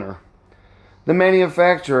legal owner. The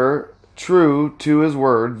manufacturer, true to his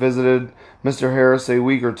word, visited Mr. Harris a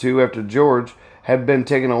week or two after George had been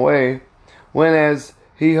taken away, when, as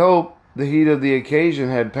he hoped, the heat of the occasion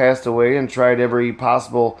had passed away, and tried every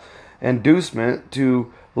possible inducement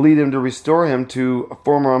to lead him to restore him to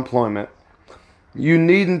former employment. "You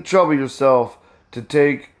needn't trouble yourself to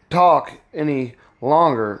talk any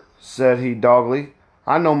longer," said he doggedly.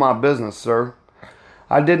 "I know my business, sir.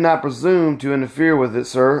 I did not presume to interfere with it,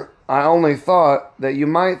 sir. I only thought that you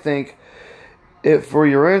might think it for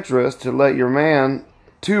your interest to lent your man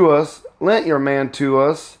to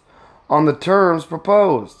us on the terms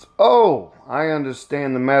proposed." "Oh, I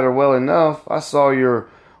understand the matter well enough. I saw your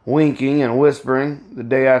winking and whispering the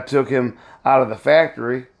day I took him out of the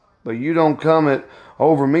factory. But you don't come it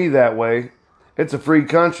over me that way. It's a free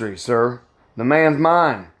country, sir. The man's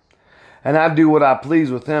mine, and I do what I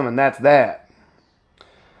please with him, and that's that."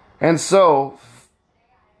 And so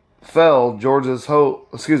fell George's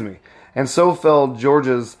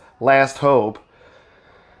last hope.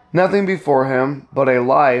 Nothing before him but a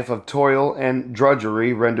life of toil and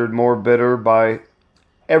drudgery, rendered more bitter by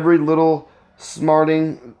every little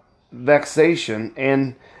smarting vexation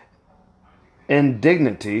and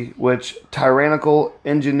indignity which tyrannical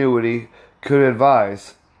ingenuity could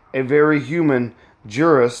advise. A very human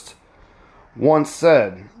jurist once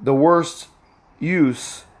said, "The worst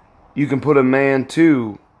use you can put a man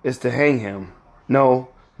to is to hang him." No,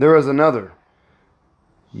 there is another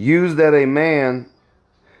use that a man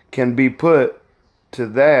can be put to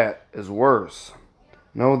that is worse.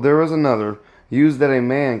 No, there is another use that a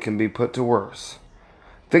man can be put to worse.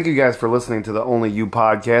 Thank you guys for listening to the Only You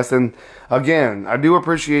podcast. And again, I do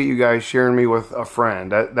appreciate you guys sharing me with a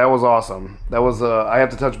friend. That was awesome. That was I have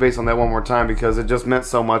to touch base on that one more time because it just meant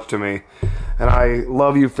so much to me. And I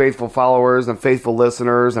love you faithful followers and faithful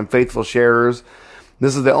listeners and faithful sharers.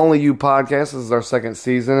 This is the Only You podcast. This is our 2nd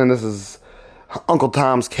season, and this is Uncle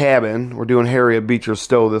Tom's Cabin. We're doing Harriet, Beecher,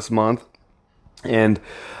 Stowe this month. And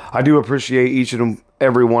I do appreciate each and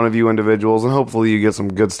every one of you individuals, and hopefully you get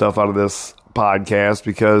some good stuff out of this podcast,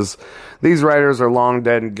 because these writers are long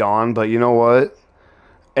dead and gone, but you know what?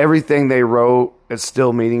 Everything they wrote is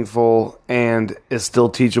still meaningful and is still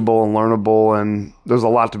teachable and learnable, and there's a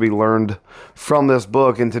lot to be learned from this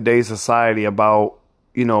book in today's society about,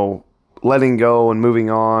 letting go and moving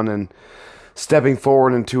on and stepping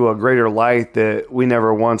forward into a greater light that we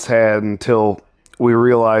never once had until we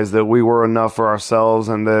realized that we were enough for ourselves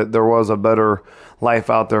and that there was a better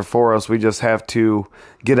life out there for us. We just have to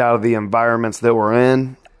get out of the environments that we're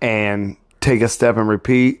in and take a step and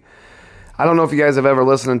repeat. I don't know if you guys have ever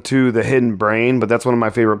listened to The Hidden Brain, but that's one of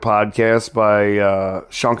my favorite podcasts by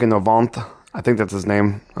Shankin Avant. I think that's his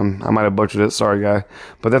name. I might have butchered it. Sorry, guy.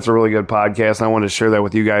 But that's a really good podcast, and I wanted to share that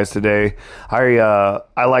with you guys today. I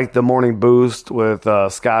like The Morning Boost with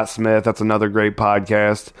Scott Smith. That's another great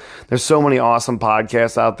podcast. There's so many awesome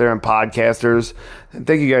podcasts out there and podcasters.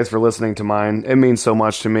 Thank you guys for listening to mine. It means so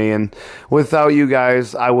much to me, and without you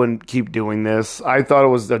guys, I wouldn't keep doing this. I thought it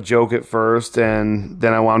was a joke at first, and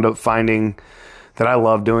then I wound up finding that I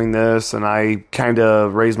love doing this, and I kind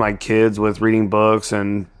of raised my kids with reading books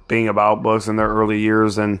and being about books in their early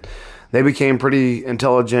years, and they became pretty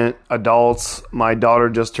intelligent adults. My daughter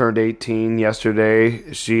just turned 18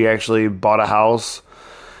 yesterday. She actually bought a house,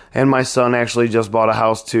 and my son actually just bought a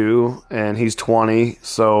house too, and he's 20,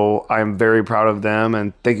 so I'm very proud of them,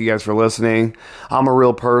 and thank you guys for listening. I'm a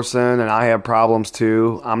real person, and I have problems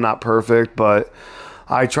too. I'm not perfect, but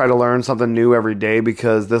I try to learn something new every day,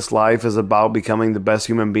 because this life is about becoming the best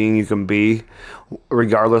human being you can be,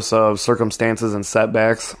 regardless of circumstances and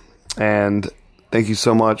setbacks. And Thank you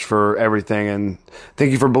so much for everything, and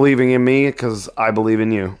thank you for believing in me, because I believe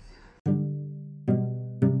in you.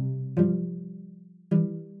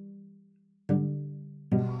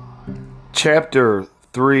 Chapter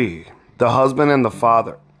 3. The Husband and the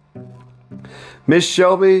Father. Miss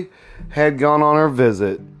Shelby had gone on her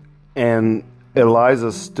visit, and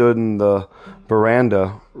Eliza stood in the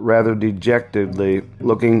veranda rather dejectedly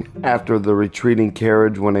looking after the retreating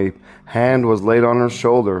carriage when a hand was laid on her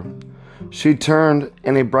shoulder. She turned,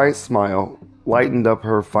 and a bright smile lightened up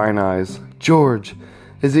her fine eyes. "George,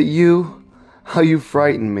 is it you? How you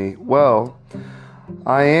frightened me. Well,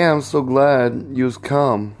 I am so glad you've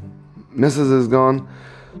come. Mrs. is gone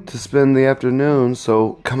to spend the afternoon,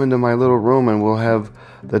 so come into my little room and we'll have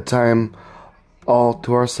the time all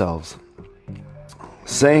to ourselves."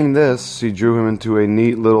 Saying this, she drew him into a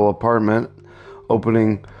neat little apartment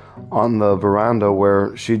opening on the veranda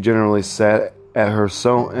where she generally sat at her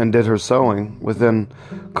and did her sewing within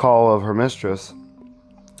call of her mistress.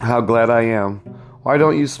 "How glad I am. Why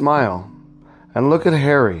don't you smile? And look at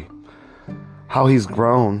Harry. How he's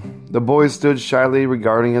grown." The boy stood shyly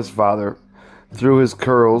regarding his father through his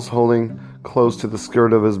curls, holding close to the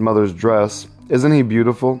skirt of his mother's dress. "Isn't he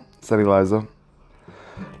beautiful?" said Eliza,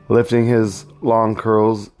 lifting his long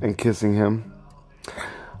curls and kissing him.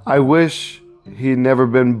 "I wish he'd never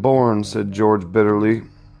been born," said George bitterly.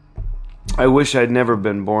 "I wish I'd never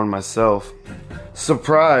been born myself."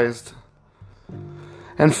 Surprised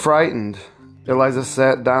and frightened, Eliza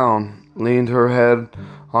sat down, leaned her head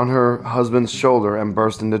on her husband's shoulder, and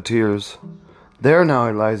burst into tears. "There now,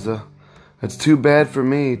 Eliza, it's too bad for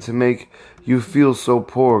me to make you feel so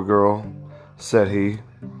poor, girl," said he,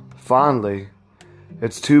 fondly.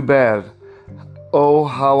 "It's too bad. Oh,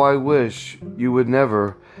 how I wish you would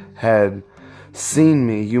never had seen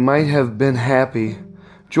me. You might have been happy."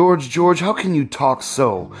 George, how can you talk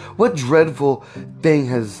so? What dreadful thing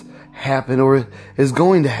has happened or is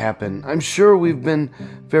going to happen? I'm sure we've been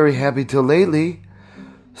very happy till lately."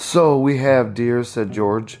 "So we have, dear," said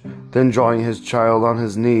George. Then drawing his child on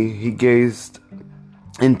his knee, he gazed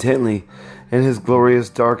intently in his glorious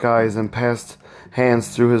dark eyes and passed hands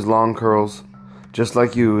through his long curls. "Just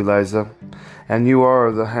like you, Eliza. And you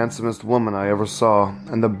are the handsomest woman I ever saw,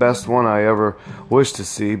 and the best one I ever wished to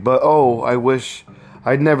see. But oh, I wish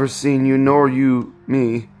I'd never seen you, nor you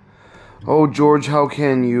me. Oh, George, how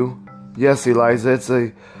can you? Yes, Eliza, it's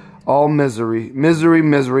all misery.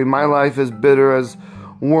 Misery. My life is bitter as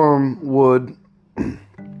wormwood.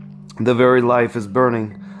 The very life is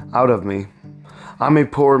burning out of me. I'm a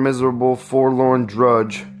poor, miserable, forlorn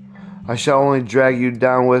drudge. I shall only drag you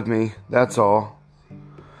down with me, that's all.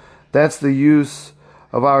 That's the use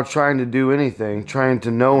of our trying to do anything, trying to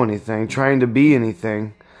know anything, trying to be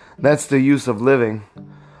anything. That's the use of living.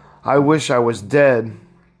 I wish I was dead."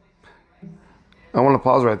 I want to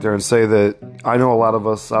pause right there and say that I know a lot of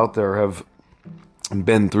us out there have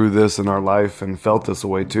been through this in our life and felt this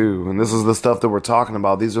way too. And this is the stuff that we're talking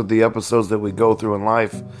about. These are the episodes that we go through in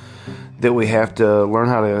life that we have to learn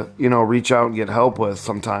how to, reach out and get help with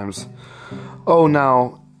sometimes. "Oh,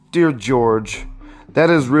 now, dear George,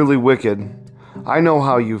 that is really wicked. I know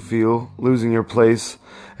how you feel, losing your place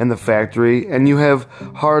in the factory, and you have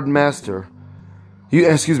hard master.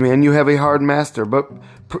 And you have a hard master, but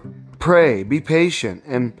pray, be patient,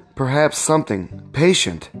 and perhaps something."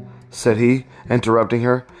 "Patient," said he, interrupting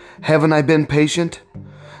her. "Haven't I been patient?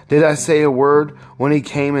 Did I say a word when he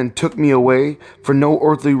came and took me away for no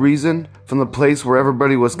earthly reason from the place where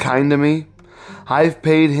everybody was kind to me? I've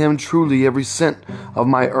paid him truly every cent of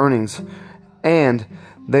my earnings, and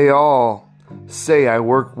they all say I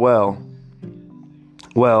work well."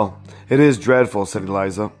 "Well, it is dreadful," said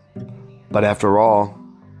Eliza. "But after all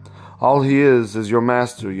he is your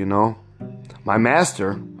master, you know." "My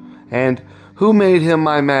master? And who made him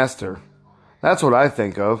my master? That's what I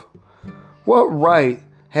think of. What right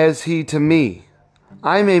has he to me?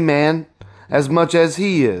 I'm a man as much as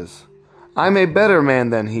he is. I'm a better man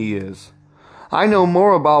than he is. I know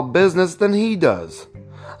more about business than he does.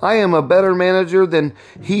 I am a better manager than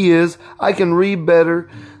he is. I can read better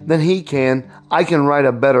than he can. I can write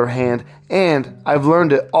a better hand, and I've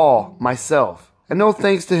learned it all myself. And no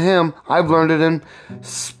thanks to him, I've learned it in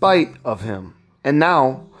spite of him. And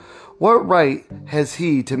now, what right has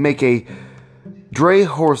he to make a dray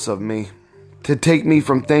horse of me, to take me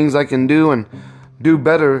from things I can do and do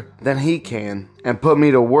better than he can, and put me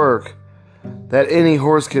to work that any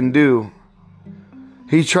horse can do?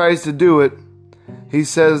 He tries to do it. He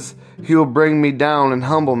says he'll bring me down and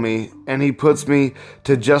humble me, and he puts me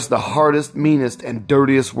to just the hardest, meanest, and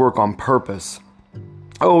dirtiest work on purpose.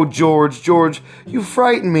 Oh, George, you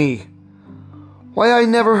frighten me." Why, I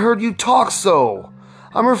never heard you talk so.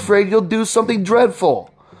 I'm afraid you'll do something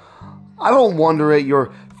dreadful. I don't wonder at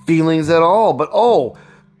your feelings at all, but oh,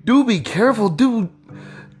 do be careful, do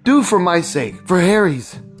for my sake, for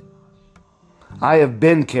Harry's. I have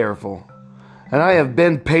been careful, and I have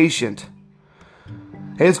been patient.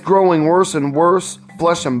 It's growing worse and worse,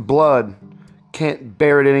 flesh and blood. Can't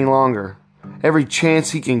bear it any longer. Every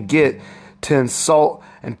chance he can get to insult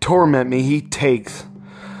and torment me, he takes.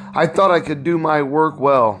 I thought I could do my work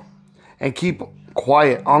well and keep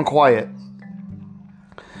quiet,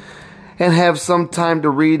 and have some time to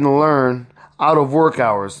read and learn out of work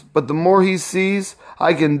hours. But the more he sees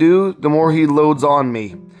I can do, the more he loads on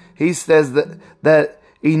me. He says that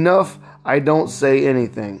enough, I don't say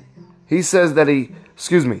anything. He says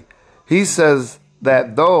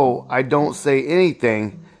that though I don't say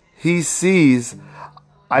anything, he sees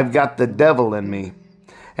I've got the devil in me,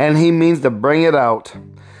 and he means to bring it out.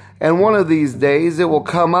 And one of these days it will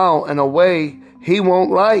come out in a way he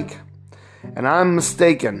won't like. And I'm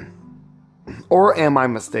mistaken. Or am I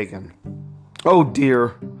mistaken? Oh dear,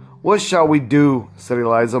 what shall we do? Said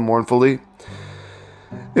Eliza mournfully.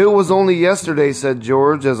 It was only yesterday, said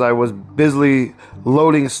George, as I was busily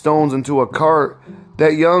loading stones into a cart,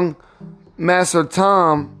 that young Master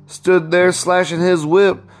Tom stood there slashing his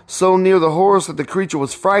whip so near the horse that the creature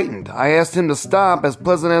was frightened. I asked him to stop as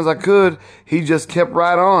pleasant as I could. He just kept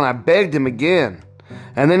right on. I begged him again.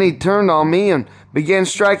 And then he turned on me and began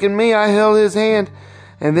striking me. I held his hand,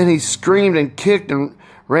 and then he screamed and kicked and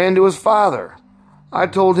ran to his father. I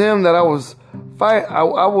told him that I was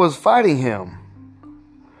fighting him.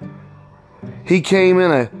 He came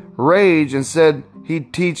in a rage and said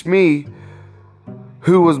he'd teach me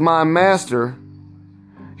who was my master.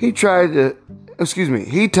 He tied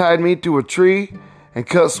me to a tree and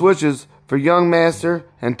cut switches for young master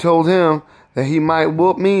and told him that he might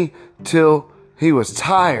whoop me till he was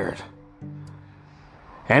tired.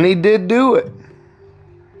 And he did do it,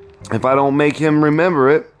 if I don't make him remember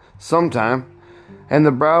it sometime. And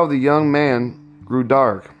the brow of the young man grew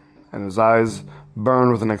dark, and his eyes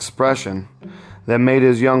burned with an expression that made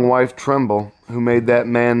his young wife tremble. Who made that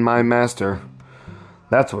man my master?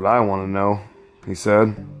 That's what I want to know, he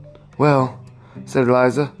said. Well, said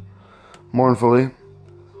Eliza mournfully,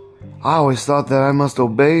 I always thought that I must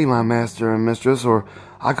obey my master and mistress, or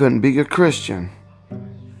I couldn't be a Christian.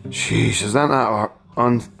 Sheesh, is that not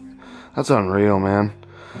that's unreal, man.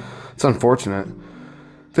 It's unfortunate.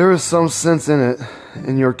 There is some sense in it.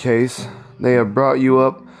 In your case, they have brought you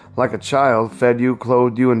up like a child, fed you,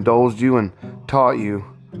 clothed you, indulged you, and taught you,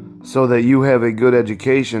 so that you have a good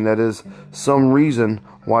education. That is some reason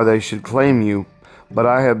why they should claim you. But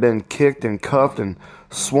I have been kicked and cuffed and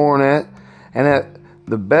sworn at, and at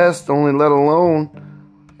the best only let alone.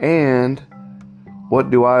 And what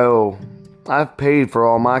do I owe? I've paid for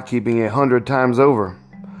all my keeping 100 times over.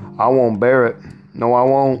 I won't bear it. No, I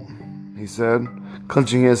won't, he said,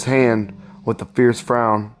 clenching his hand with a fierce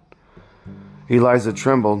frown. Eliza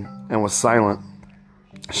trembled and was silent.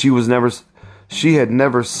 She had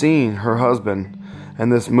never seen her husband in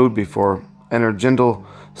this mood before, and her gentle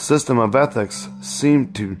system of ethics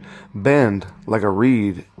seemed to bend like a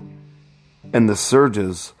reed in the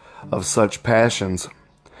surges of such passions.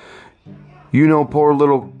 You know poor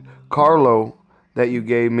little Carlo that you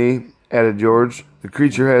gave me, added George. The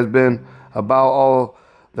creature has been about all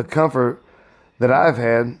the comfort that I've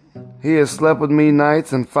had. He has slept with me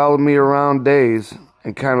nights and followed me around days,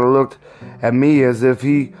 and kind of looked at me as if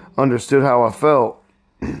he understood how I felt.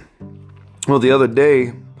 Well, the other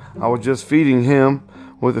day, I was just feeding him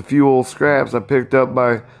with a few old scraps I picked up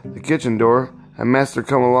by the kitchen door, and Master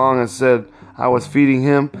come along and said I was feeding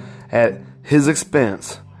him at his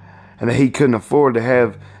expense, and that he couldn't afford to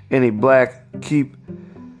have any black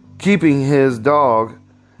keeping his dog,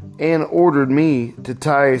 and ordered me to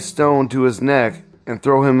tie a stone to his neck and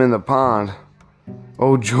throw him in the pond.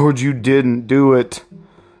 Oh, George, you didn't do it.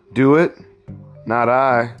 Do it? Not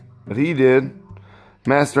I, but he did.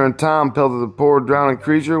 Master and Tom pelted the poor drowning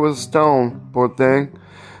creature with a stone, poor thing.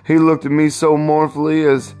 He looked at me so mournfully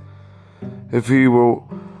as if he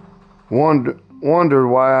wondered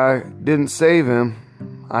why I didn't save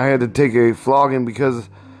him. I had to take a flogging because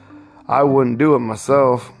I wouldn't do it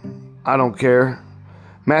myself. I don't care.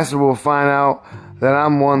 Master will find out that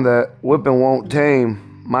I'm one that whipping won't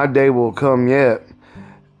tame. My day will come yet,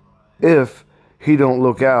 if he don't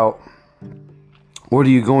look out. What are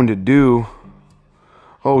you going to do?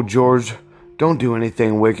 Oh, George, don't do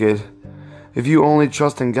anything wicked. If you only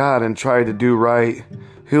trust in God and try to do right,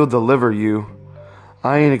 He'll deliver you.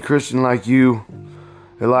 I ain't a Christian like you,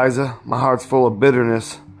 Eliza. My heart's full of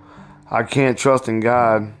bitterness. I can't trust in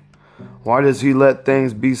God. Why does he let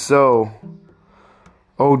things be so?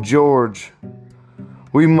 Oh, George,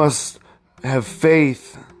 we must have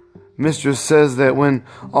faith. Mistress says that when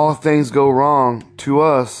all things go wrong to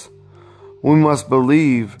us, we must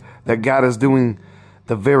believe that God is doing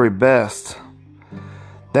the very best.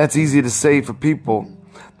 That's easy to say for people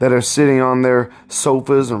that are sitting on their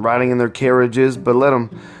sofas and riding in their carriages, but let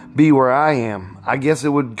them be where I am. I guess it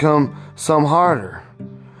would come some harder.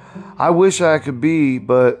 I wish I could be,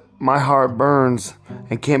 but my heart burns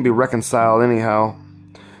and can't be reconciled anyhow.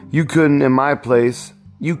 You couldn't in my place.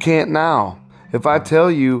 You can't now. If I tell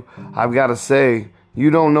you, I've got to say, you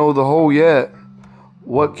don't know the whole yet.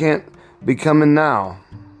 What can't be coming now?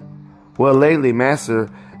 Well, lately, Master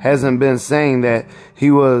hasn't been saying that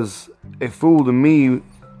he was a fool to me.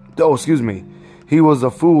 Oh, excuse me. He was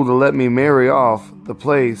a fool to let me marry off the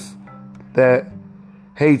place that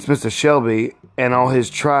hates Mr. Shelby and all his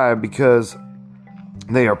tribe because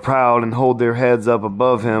they are proud and hold their heads up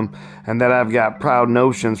above him, and that I've got proud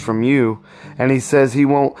notions from you. And he says he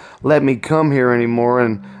won't let me come here anymore,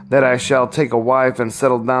 and that I shall take a wife and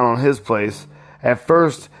settle down on his place. At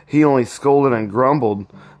first, he only scolded and grumbled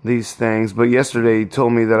these things, but yesterday he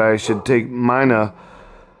told me that I should take Mina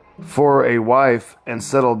for a wife and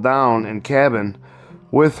settle down in cabin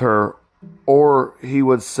with her, or he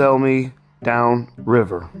would sell me down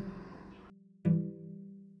river.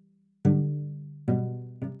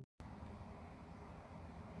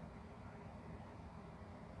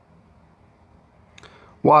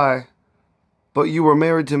 Why, but you were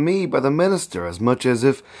married to me by the minister as much as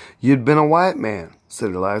if you'd been a white man,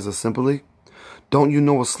 said Eliza simply. Don't you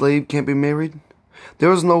know a slave can't be married?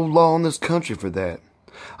 There is no law in this country for that.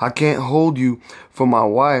 I can't hold you for my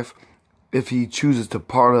wife if he chooses to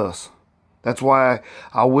part us. That's why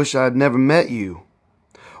I wish I'd never met you.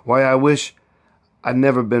 Why I wish I'd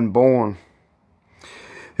never been born.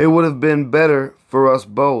 It would have been better for us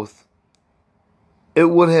both. It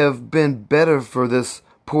would have been better for this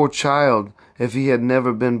poor child if he had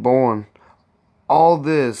never been born. All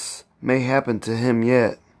this may happen to him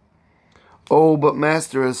yet. Oh, but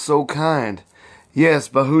Master is so kind. Yes,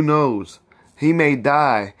 but who knows? He may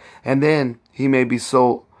die, and then he may be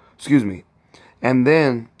sold. And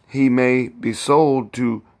then he may be sold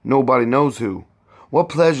to nobody knows who. What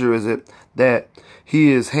pleasure is it that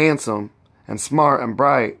he is handsome and smart and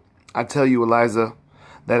bright? I tell you, Eliza,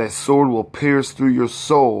 that a sword will pierce through your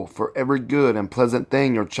soul for every good and pleasant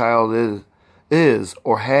thing your child is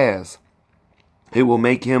or has. It will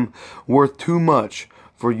make him worth too much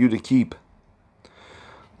for you to keep.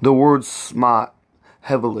 The words smote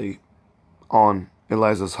heavily on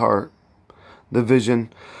Eliza's heart. The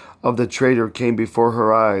vision of the traitor came before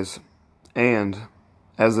her eyes, and,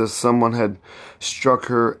 as if someone had struck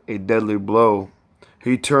her a deadly blow,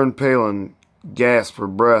 she turned pale and gasped for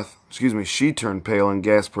breath. She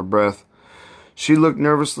looked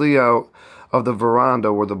nervously out of the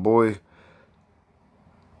veranda where the boy,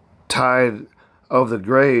 tired of the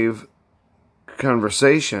grave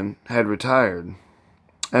conversation, had retired,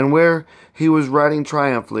 and where he was riding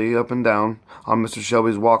triumphantly up and down on Mr.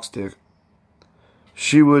 Shelby's walk-stick.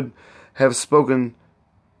 She would have spoken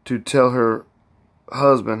to tell her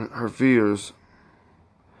husband her fears,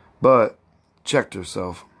 but checked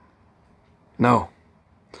herself. No,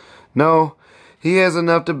 he has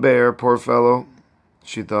enough to bear, poor fellow,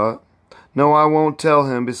 she thought. No, I won't tell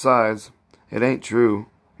him. Besides, it ain't true.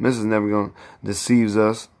 Mrs. Nevergone deceives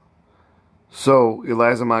us. So,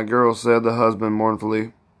 Eliza, my girl, said the husband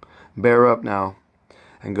mournfully, bear up now,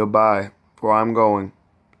 and goodbye, for I'm going.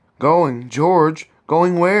 Going, George?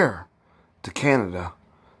 Going where? To Canada,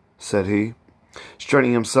 said he,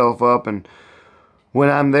 straightening himself up, and when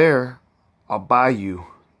I'm there, I'll buy you.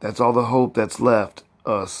 That's all the hope that's left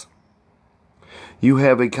us. You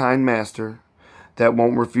have a kind master that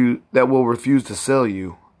will refuse to sell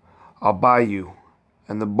you. I'll buy you,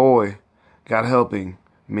 and the boy, God helping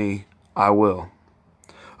me, I will.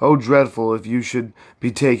 Oh, dreadful if you should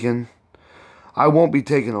be taken. I won't be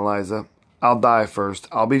taken, Eliza. I'll die first.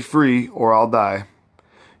 I'll be free, or I'll die.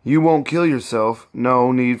 You won't kill yourself.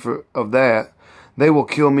 No need of that. They will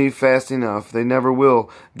kill me fast enough. They never will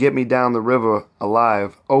get me down the river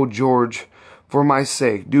alive. Oh, George, for my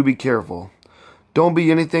sake, do be careful. Don't be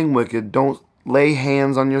anything wicked. Don't lay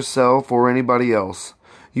hands on yourself or anybody else.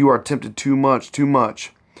 You are tempted too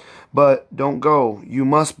much. But don't go. You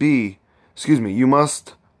must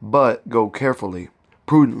but go carefully,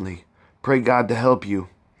 prudently. Pray God to help you.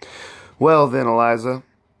 Well then, Eliza,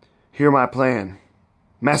 hear my plan.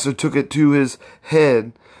 Master took it to his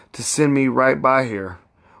head to send me right by here,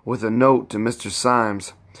 with a note to Mr.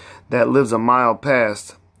 Symes, that lives a mile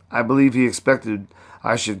past. I believe he expected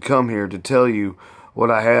I should come here to tell you what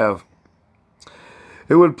I have.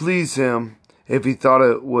 It would please him if he thought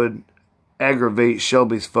it would aggravate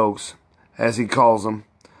Shelby's folks, as he calls them.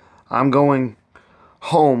 I'm going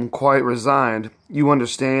home quite resigned, you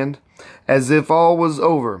understand, as if all was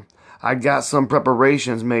over. I got some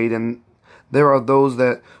preparations made, and there are those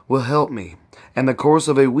that will help me. In the course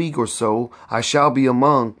of a week or so, I shall be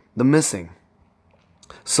among the missing.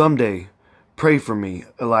 Some day, pray for me,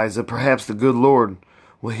 Eliza. Perhaps the good Lord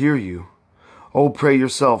will hear you. Oh, pray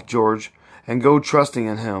yourself, George, and go trusting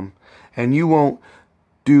in him, and you won't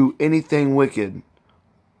do anything wicked.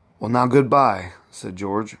 Well, now goodbye, said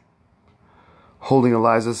George, holding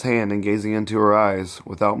Eliza's hand and gazing into her eyes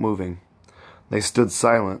without moving. They stood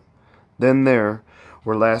silent. Then there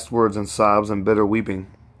were last words and sobs and bitter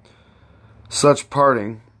weeping. Such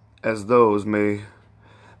parting as those may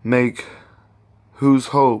make whose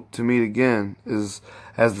hope to meet again is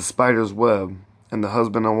as the spider's web, and the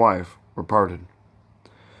husband and wife were parted.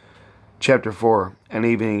 Chapter 4, An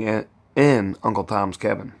Evening in Uncle Tom's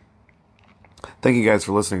Cabin. Thank you guys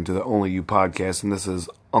for listening to the Only You podcast, and this is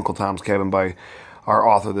Uncle Tom's Cabin by our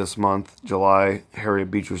author this month, July,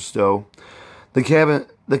 Harriet, Beecher, Stowe. The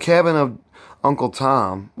cabin of Uncle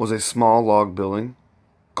Tom was a small log building,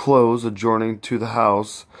 close adjoining to the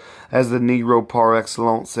house, as the Negro par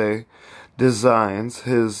excellence designs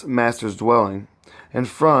his master's dwelling. In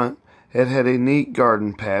front, it had a neat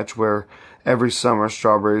garden patch where every summer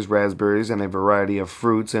strawberries, raspberries, and a variety of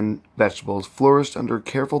fruits and vegetables flourished under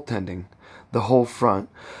careful tending. The whole front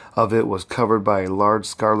of it was covered by a large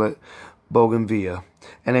scarlet bougainvillea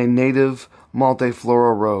and a native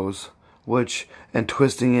multiflora rose, which, in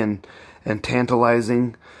twisting and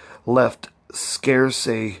tantalizing, left scarce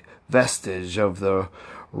a vestige of the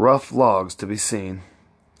rough logs to be seen.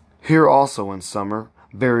 Here also in summer,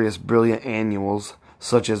 various brilliant annuals,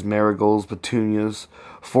 such as marigolds, petunias,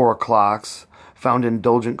 4 o'clocks, found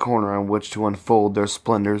indulgent corner on which to unfold their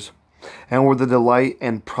splendors, and were the delight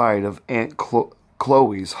and pride of Aunt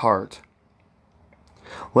Chloe's heart.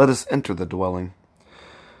 Let us enter the dwelling.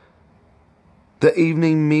 The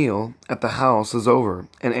evening meal at the house is over,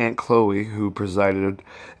 and Aunt Chloe, who presided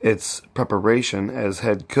its preparation as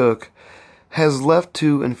head cook, has left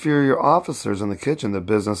to inferior officers in the kitchen the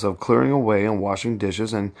business of clearing away and washing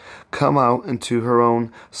dishes, and come out into her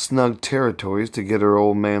own snug territories to get her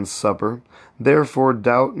old man's supper. Therefore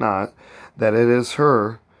doubt not that it is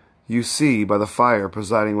her you see by the fire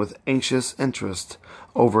presiding with anxious interest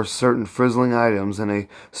over certain frizzling items in a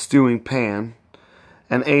stewing pan,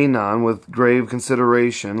 and anon with grave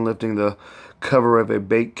consideration lifting the cover of a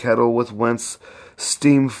baked kettle with whence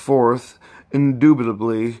steam forth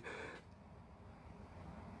indubitably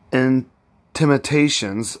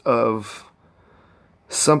intimations of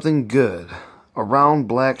something good. A round,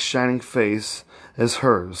 black, shining face is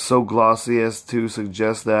hers, so glossy as to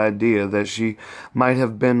suggest the idea that she might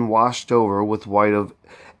have been washed over with white of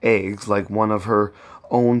eggs like one of her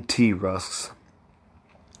own tea rusks.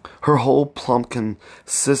 Her whole plump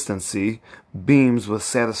consistency beams with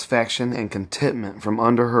satisfaction and contentment from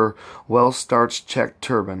under her well-starched check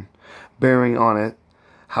turban, bearing on it,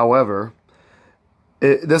 however,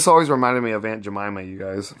 this always reminded me of Aunt Jemima, you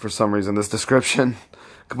guys, for some reason, this description.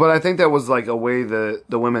 But I think that was like a way that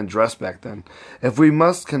the women dressed back then. If we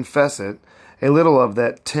must confess it, a little of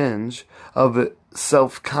that tinge of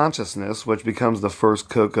self-consciousness which becomes the first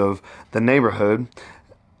cook of the neighborhood,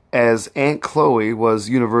 as Aunt Chloe was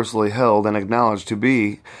universally held and acknowledged to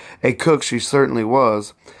be a cook, she certainly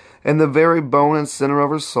was, in the very bone and center of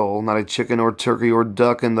her soul, not a chicken or turkey or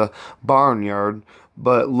duck in the barnyard,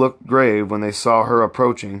 but looked grave when they saw her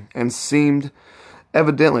approaching, and seemed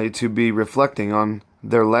evidently to be reflecting on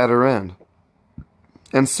their latter end.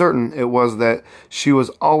 And certain it was that she was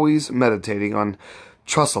always meditating on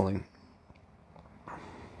trussing,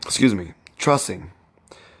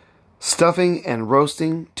 stuffing and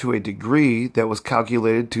roasting to a degree that was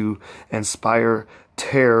calculated to inspire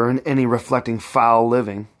terror in any reflecting foul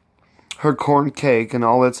living. Her corn cake and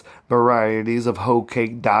all its varieties of hoe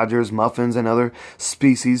cake, dodgers, muffins, and other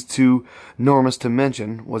species too enormous to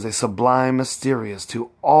mention, was a sublime mysterious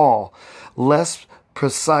to all less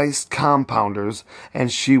precise compounders,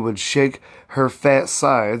 and she would shake her fat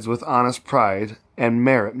sides with honest pride and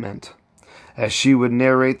merriment, as she would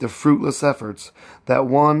narrate the fruitless efforts that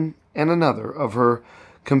one and another of her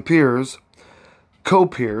co-peers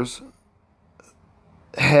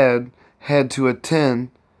had to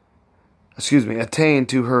attain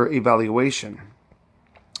to her evaluation.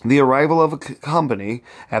 The arrival of a company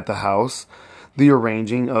at the house, the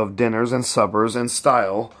arranging of dinners and suppers in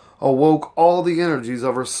style, awoke all the energies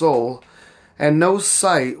of her soul, and no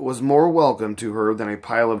sight was more welcome to her than a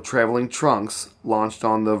pile of traveling trunks launched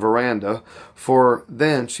on the veranda, for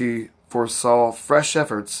then she foresaw fresh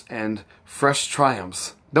efforts and fresh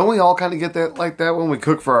triumphs. Don't we all kind of get that like that when we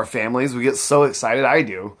cook for our families? We get so excited. I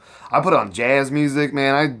do. I put on jazz music,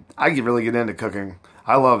 man. I really get into cooking.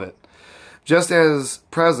 I love it. Just as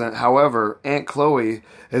present, however, Aunt Chloe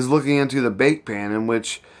is looking into the bake pan in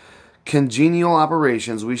which congenial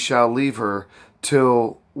operations we shall leave her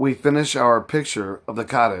till we finish our picture of the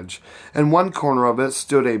cottage. In one corner of it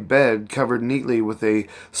stood a bed covered neatly with a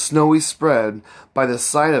snowy spread. By the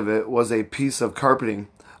side of it was a piece of carpeting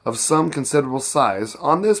of some considerable size.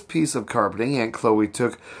 On this piece of carpeting Aunt Chloe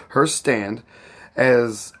took her stand,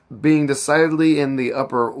 as being decidedly in the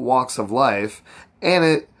upper walks of life, and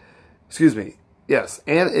it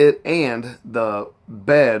and the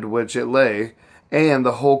bed which it lay, and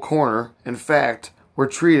the whole corner, in fact, were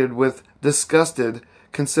treated with disgusted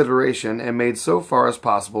consideration and made so far as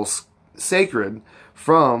possible sacred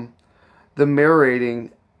from the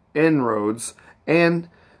marauding inroads and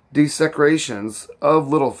desecrations of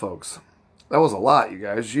little folks. That was a lot, you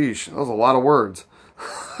guys. Yeesh. That was a lot of words.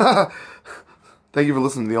 Thank you for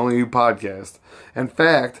listening to the Only You podcast. In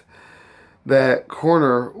fact, that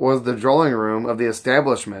corner was the drawing room of the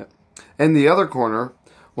establishment. In the other corner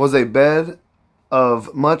was a bed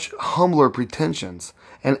of much humbler pretensions,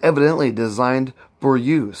 and evidently designed for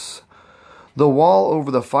use. The wall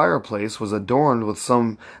over the fireplace was adorned with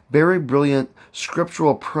some very brilliant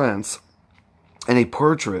scriptural prints and a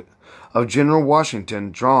portrait of General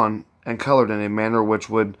Washington, drawn and colored in a manner which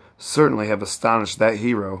would certainly have astonished that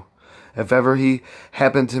hero, if ever he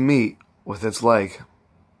happened to meet with its like.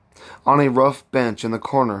 On a rough bench in the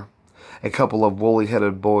corner, a couple of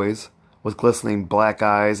woolly-headed boys, with glistening black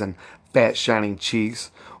eyes and fat shining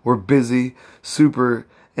cheeks, were busy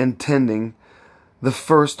superintending the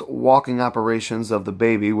first walking operations of the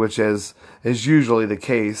baby, which, as is usually the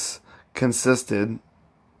case, consisted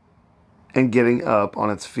in getting up on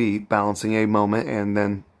its feet, balancing a moment, and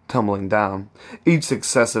then tumbling down, each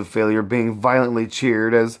successive failure being violently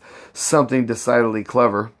cheered as something decidedly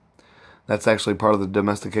clever. That's actually part of the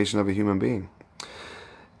domestication of a human being.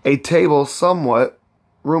 A table somewhat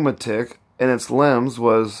rheumatic in its limbs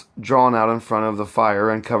was drawn out in front of the fire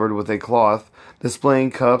and covered with a cloth, displaying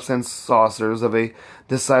cups and saucers of a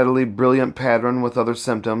decidedly brilliant pattern with other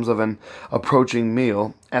symptoms of an approaching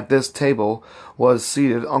meal. At this table was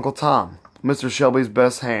seated Uncle Tom, Mr. Shelby's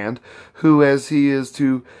best hand, who, as he is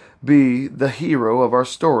to be the hero of our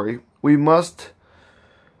story, we must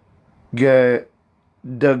get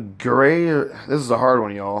this is a hard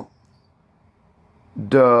one, y'all.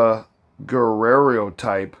 The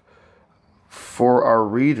daguerreotype for our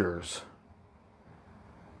readers.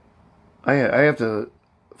 I have to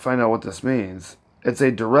find out what this means. It's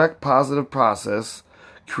a direct positive process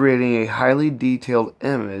creating a highly detailed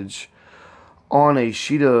image on a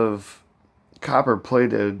sheet of copper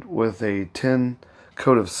plated with a tin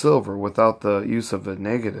coat of silver without the use of a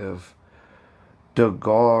negative.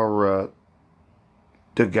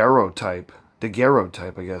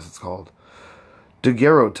 Daguerreotype, I guess it's called.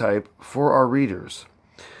 Daguerreotype for our readers.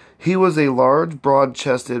 He was a large,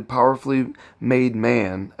 broad-chested, powerfully made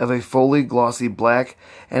man of a fully glossy black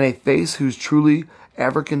and a face whose truly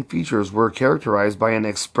African features were characterized by an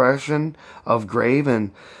expression of grave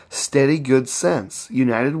and steady good sense,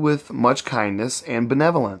 united with much kindness and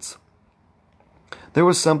benevolence. There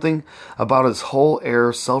was something about his whole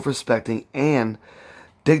air self-respecting and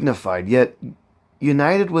dignified, yet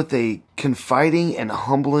united with a confiding and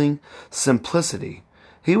humbling simplicity.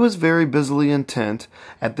 He was very busily intent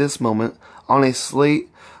at this moment on a slate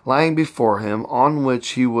lying before him, on which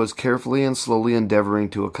he was carefully and slowly endeavoring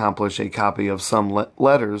to accomplish a copy of some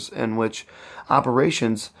letters, in which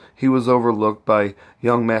operations he was overlooked by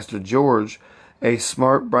young Master George, a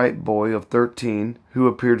smart, bright boy of 13, who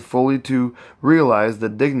appeared fully to realize the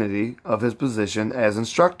dignity of his position as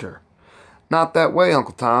instructor. "Not that way,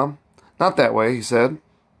 Uncle Tom. Not that way," he said,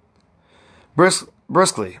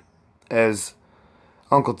 briskly, as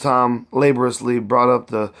Uncle Tom laboriously brought up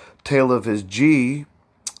the tail of his G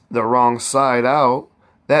the wrong side out.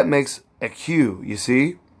 "That makes a Q, you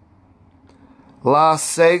see." "La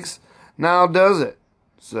sakes, now does it?"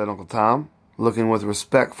 said Uncle Tom, looking with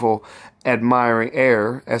respectful, admiring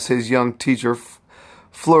air as his young teacher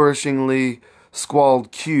flourishingly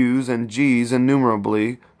squalled Q's and G's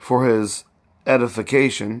innumerably for his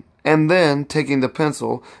edification, and then, taking the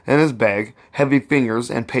pencil in his bag, heavy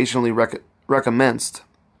fingers, and patiently recommenced.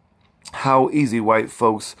 "How easy white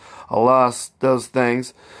folks alas does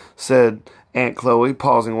things," said Aunt Chloe,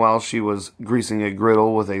 pausing while she was greasing a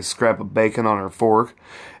griddle with a scrap of bacon on her fork.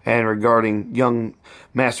 and regarding young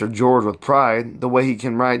Master George with pride, the way he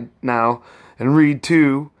can write now and read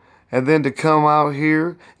too, and then to come out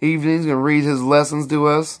here evenings and read his lessons to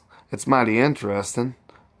us. It's mighty interesting.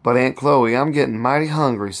 But Aunt Chloe, I'm getting mighty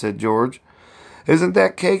hungry, said George. Isn't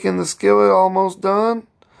that cake in the skillet almost done?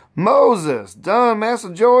 Moses, done,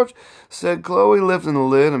 Master George, said Chloe, lifting the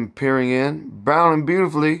lid and peering in. Browning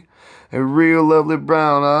beautifully. A real lovely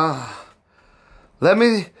brown, Let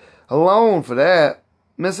me alone for that,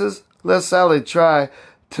 missus. Let Sally try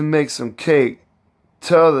to make some cake.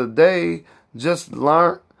 T'other day, just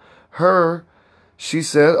larnt her. She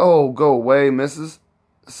said, "Oh, go away, missus,"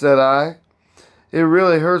 said I. It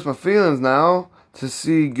really hurts my feelings now to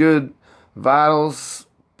see good vitals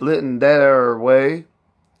splitting that er way.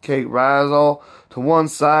 Cake rise all to one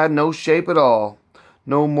side, no shape at all.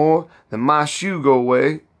 No more than my shoe go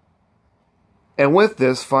away. And with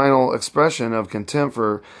this final expression of contempt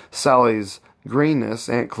for Sally's greenness,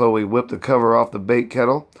 Aunt Chloe whipped the cover off the bake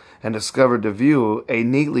kettle and discovered to view a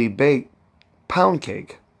neatly baked pound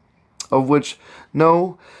cake, of which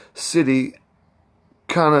no city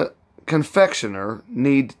confectioner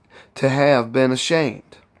need to have been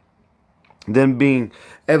ashamed. Then, being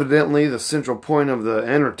evidently the central point of the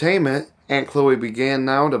entertainment, Aunt Chloe began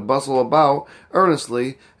now to bustle about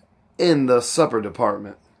earnestly in the supper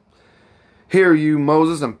department. Here, you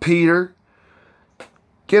Moses and Peter.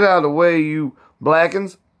 Get out of the way, you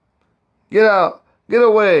blackens. Get out. Get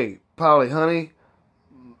away, Polly, honey.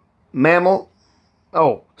 Mammal.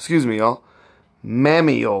 Oh, excuse me, y'all.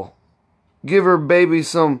 Mammy-o. Give her baby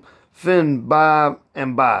some fin by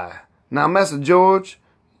and by. Now, Master George,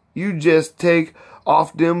 you just take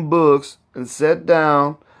off them books and set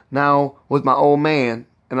down now with my old man,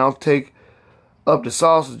 and I'll take up the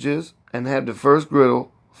sausages and have the first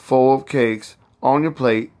griddle full of cakes on your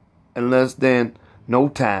plate in less than no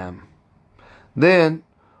time. Then,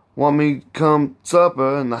 want me come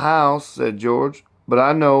supper in the house, said George, but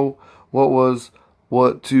I know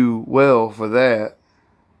what too well for that.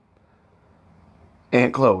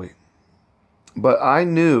 Aunt Chloe. But I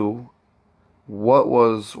knew what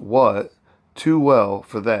was what too well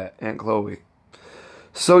for that, Aunt Chloe.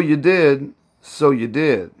 So you did,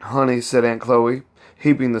 honey, said Aunt Chloe,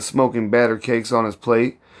 heaping the smoking batter cakes on his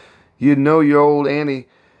plate. You know your old auntie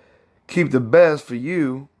keep the best for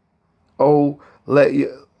you. Oh, let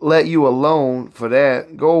you alone for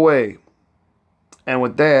that. Go away. And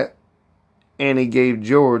with that, Annie gave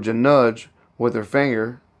George a nudge with her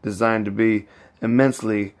finger, designed to be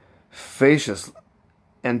immensely facious,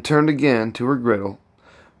 and turned again to her griddle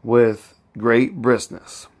with great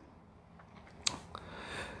briskness.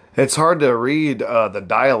 It's hard to read the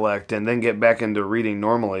dialect and then get back into reading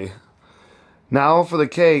normally. Now for the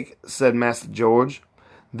cake, said Master George.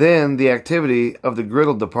 Then the activity of the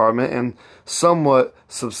griddle department and somewhat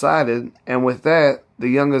subsided, and with that the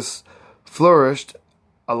youngest flourished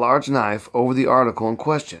a large knife over the article in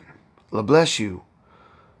question. La bless you,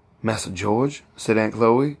 Master George, said Aunt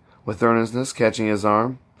Chloe, with earnestness, catching his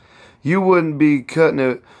arm. You wouldn't be cutting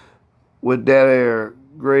it with that 'ere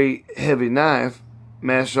great heavy knife,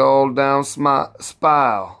 mash all down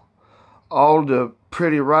spile, all the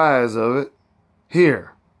pretty rise of it.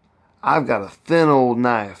 Here, I've got a thin old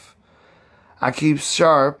knife. I keep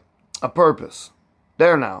sharp a purpose.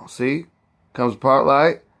 There now, see? Comes apart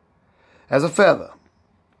light as a feather.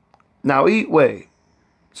 Now eat away.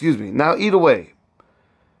 Now eat away.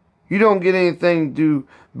 You don't get anything to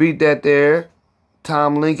beat that there,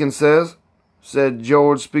 Tom Lincoln says, said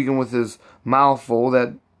George, speaking with his mouth full.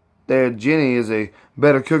 That there Jenny is a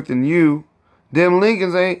better cook than you. Them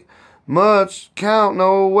Lincolns ain't much count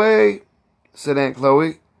no way, said Aunt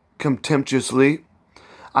Chloe, contemptuously.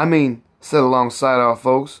 I mean, said alongside our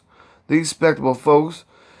folks, these spectable folks,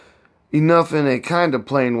 enough in a kind of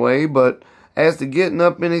plain way, but as to getting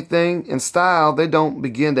up anything in style, they don't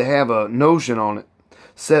begin to have a notion on it,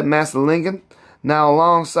 said Master Lincoln. Now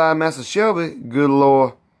alongside Master Shelby, good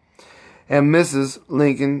Lord, and Mrs.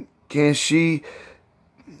 Lincoln, can she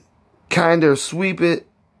kinder sweep it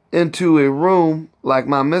into a room like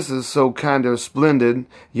my missus, so kinder splendid,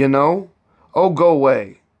 you know? Oh, go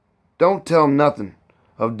away. Don't tell 'em nothing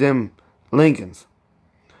of them Lincolns.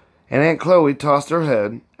 And Aunt Chloe tossed her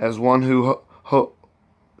head as one who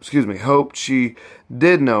hoped she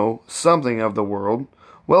did know something of the world.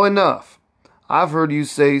 Well, enough. I've heard you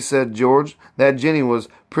say, said George, that Jenny was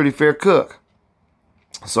pretty fair cook.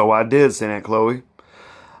 So I did, said Aunt Chloe.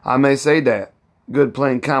 I may say that. Good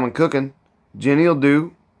plain common cooking. Jenny'll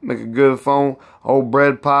do. Make a good phone old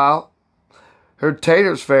bread pile. Her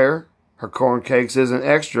taters fair. Her corn cakes isn't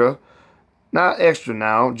extra. Not extra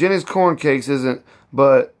now. Jenny's corn cakes isn't,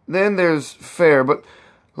 but then there's fair. But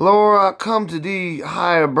Laura come to de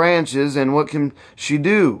higher branches, and what can she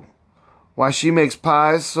do? Why, she makes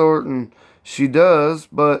pies, sortin' she does,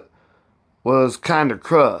 but was kinder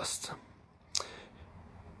crust.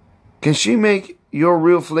 Can she make your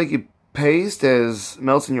real flaky paste as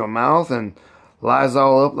melts in your mouth and lies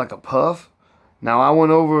all up like a puff? Now, I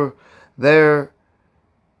went over there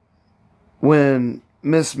when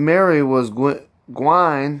Miss Mary was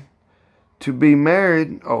gwine to be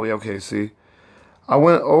married. Oh, yeah, okay, see. I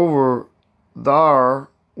went over thar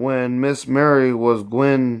when Miss Mary was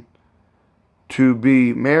gwine to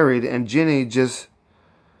be married, and Jenny just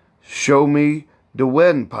showed me the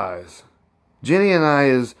wedding pies. Jenny and I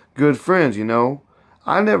is good friends, you know.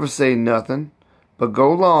 I never say nothing, but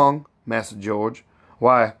go long, Master George.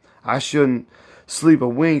 Why, I shouldn't sleep a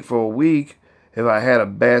wink for a week if I had a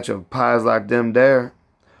batch of pies like them there.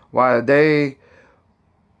 Why, they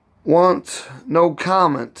want no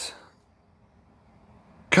count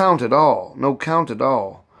at all. No count at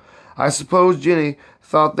all. I suppose Jenny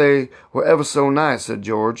thought they were ever so nice, said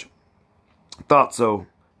George. Thought so,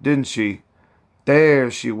 didn't she?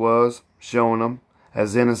 There she was, showing 'em,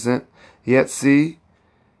 as innocent. Yet see,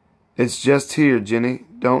 it's just here, Jenny.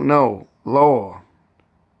 Don't know. Lord.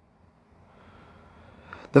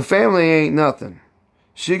 The family ain't nothing.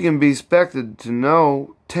 She can be 'spected to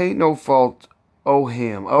know 'tain't no fault o'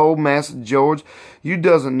 him. Oh, Master George, you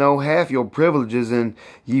doesn't know half your privileges in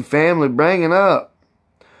ye family bringing up.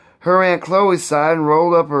 Her Aunt Chloe sighed and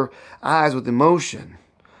rolled up her eyes with emotion.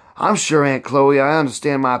 I'm sure, Aunt Chloe, I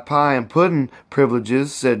understand my pie and pudding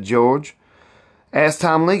privileges, said George. Ask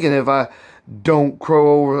Tom Lincoln if I don't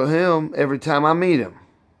crow over him every time I meet him.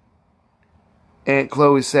 Aunt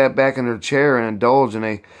Chloe sat back in her chair and indulged in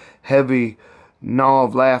a heavy gnaw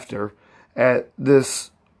of laughter at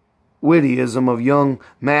this wittyism of young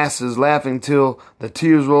masses, laughing till the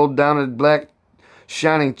tears rolled down her black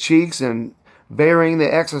shining cheeks, and varying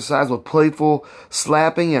the exercise with playful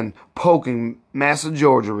slapping and poking Master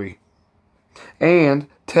Georgery, and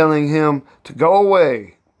telling him to go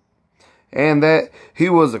away, and that he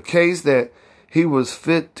was a case that he was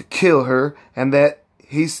fit to kill her, and that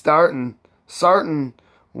he sartin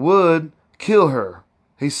would kill her.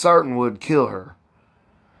 He sartin would kill her.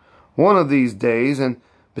 One of these days, and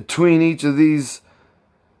between each of these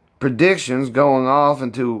predictions going off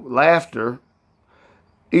into laughter,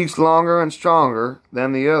 each longer and stronger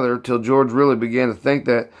than the other, till George really began to think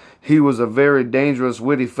that he was a very dangerous,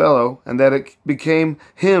 witty fellow, and that it became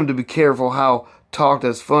him to be careful how talked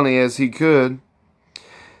as funny as he could.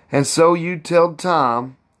 And so you telled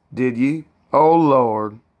Tom, did ye? Oh,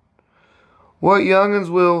 Lord. What young'uns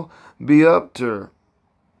will be up ter?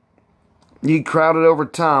 Ye crowded over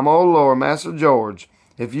Tom. Oh, Lord, Master George,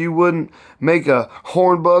 if you wouldn't make a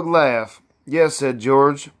hornbug laugh. Yes, said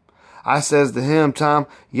George. I says to him, Tom,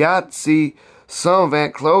 you ought to see some of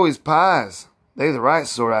Aunt Chloe's pies. They the right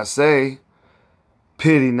sort, I say.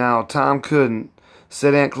 Pity now, Tom couldn't,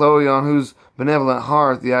 said Aunt Chloe, on whose benevolent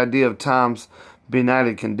heart the idea of Tom's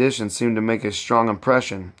benighted condition seemed to make a strong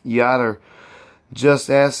impression. You oughter just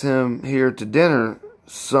ask him here to dinner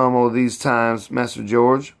some o' these times, Master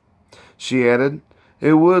George, she added.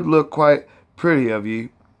 It would look quite pretty of ye.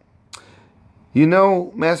 You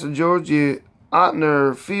know, Master George, you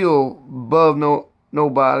oughtn't feel above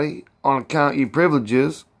nobody on account of your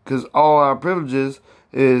privileges, 'cause all our privileges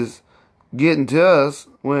is getting to us,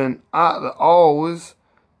 when ought always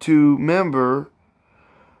to remember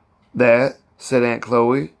that, said Aunt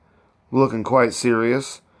Chloe, looking quite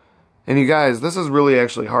serious. And you guys, this is really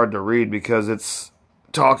actually hard to read because it's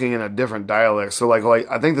talking in a different dialect. So like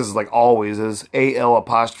I think this is like always is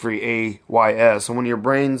AL''AYS. And when your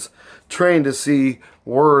brain's trained to see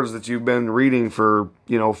words that you've been reading for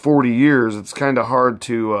 40 years, it's kind of hard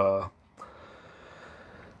to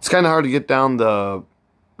get down the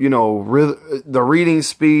the reading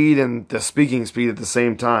speed and the speaking speed at the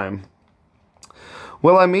same time.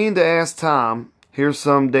 Well, I mean to ask Tom here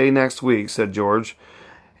some day next week, said George,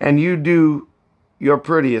 and you do your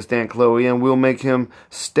prettiest, Aunt Chloe, and we'll make him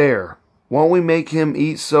stare. Won't we make him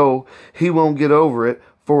eat so he won't get over it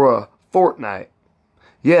for a fortnight?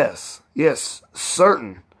 Yes,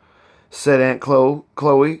 certain, said Aunt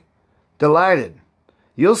Chloe, delighted.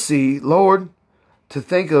 You'll see, Lord, to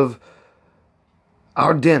think of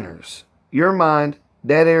our dinners. Your mind,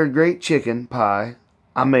 that 'ere great chicken pie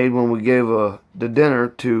I made when we gave the dinner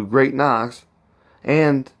to Great Knox,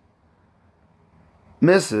 and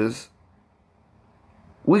Mrs.,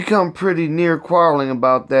 we come pretty near quarreling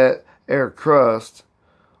about that 'ere crust.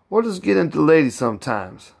 What does get into ladies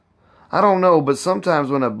sometimes? I don't know, but sometimes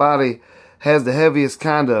when a body has the heaviest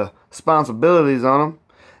kind of responsibilities on 'em,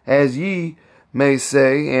 as ye may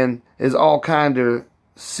say, and is all kind of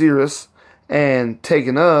serious and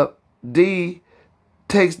taken up, D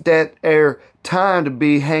takes that air time to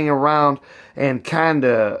be hanging around and kind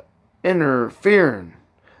of interfering.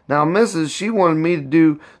 Now, Mrs., she wanted me to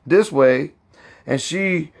do this way, and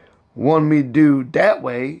she wanted me to do that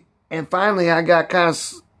way, and finally I got kind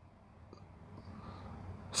of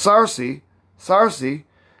sarsy,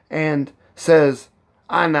 and says,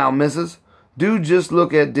 I now, Mrs., do just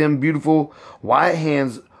look at them beautiful white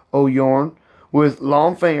hands o' yourn, with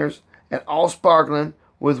long fingers, and all sparkling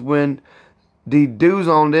with when the dews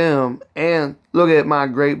on them, and look at my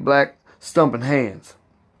great black stumping hands.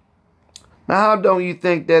 Now, how don't you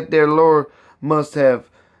think that their Lord must have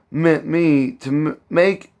meant me to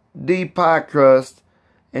make the pie crust,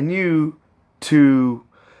 and you to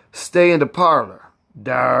stay in the parlor?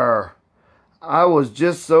 Dar, I was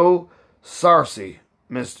just so sarsy,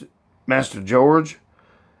 Master George.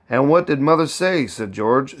 And what did mother say? Said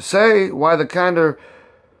George. Say, why, the kinder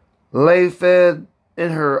lay fed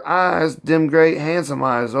in her eyes, them great handsome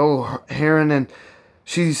eyes, oh Heron, and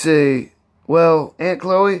she say, well, Aunt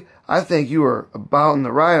Chloe, I think you are about in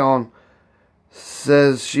the right on,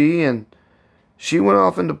 says she, and she went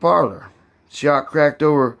off in the parlor. Shot cracked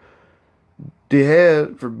over the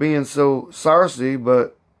head for being so sarsy,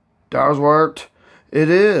 but dar's what it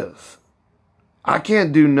is. I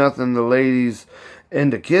can't do nothing the ladies in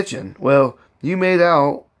the kitchen. Well, you made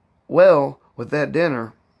out well with that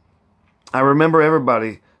dinner. I remember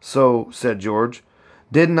everybody, so, said George.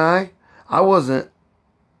 Didn't I? I wasn't.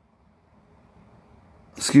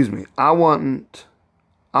 Excuse me. This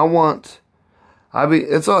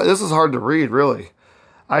is hard to read, really.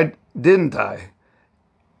 Didn't I?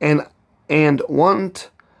 And wasn't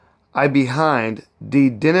I behind the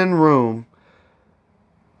dining room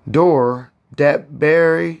door that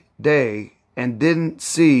very day, and didn't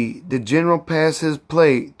see the general pass his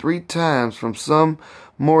plate 3 times from some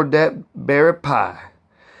more that berry pie,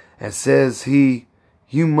 and says he,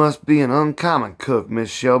 you must be an uncommon cook,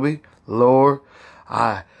 Miss Shelby. Lord,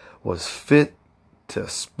 I was fit to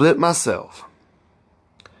split myself.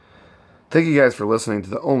 Thank you guys for listening to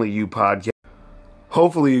the Only You podcast.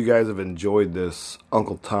 Hopefully you guys have enjoyed this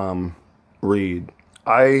Uncle Tom read.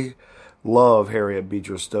 I love Harriet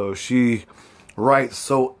Beecher Stowe. She writes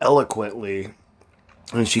so eloquently,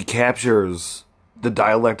 and she captures the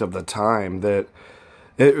dialect of the time that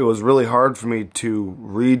it was really hard for me to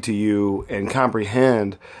read to you and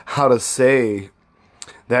comprehend how to say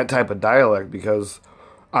that type of dialect, because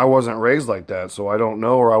I wasn't raised like that, so I don't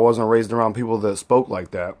know, or I wasn't raised around people that spoke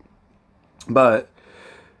like that. But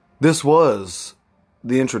this was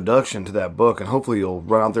the introduction to that book, and hopefully you'll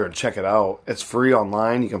run out there and check it out. It's free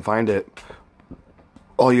online. You can find it.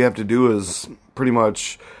 All you have to do is pretty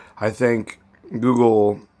much, I think,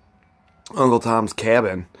 Google Uncle Tom's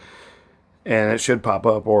Cabin, and it should pop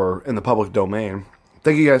up, or in the public domain.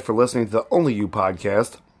 Thank you guys for listening to the Only You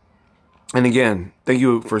podcast. And again, thank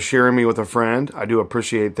you for sharing me with a friend. I do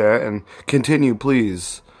appreciate that. And continue,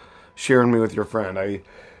 please, sharing me with your friend. I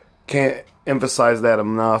can't emphasize that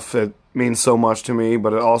enough. It means so much to me,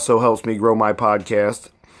 but it also helps me grow my podcast.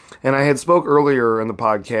 And I had spoke earlier in the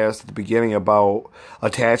podcast at the beginning about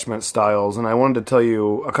attachment styles, and I wanted to tell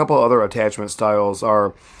you a couple other attachment styles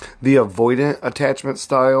are the avoidant attachment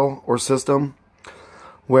style or system,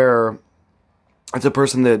 where it's a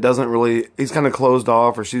person that doesn't really, he's kind of closed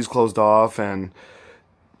off, or she's closed off, and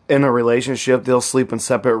in a relationship, they'll sleep in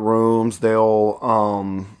separate rooms,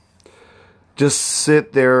 they'll just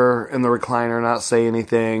sit there in the recliner, not say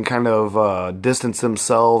anything, kind of distance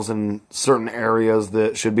themselves in certain areas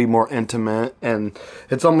that should be more intimate, and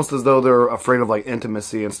it's almost as though they're afraid of like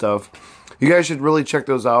intimacy and stuff. You guys should really check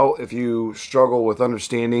those out if you struggle with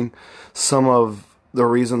understanding some of the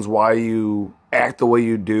reasons why you act the way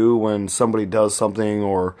you do when somebody does something,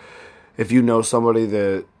 or if you know somebody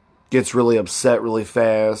that gets really upset really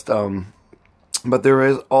fast. But there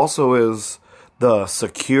is also the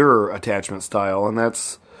secure attachment style, and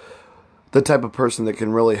that's the type of person that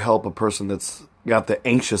can really help a person that's got the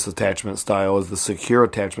anxious attachment style, is the secure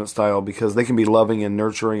attachment style, because they can be loving and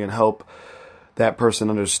nurturing and help that person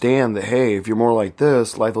understand that, hey, if you're more like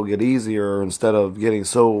this, life will get easier, instead of getting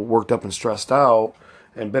so worked up and stressed out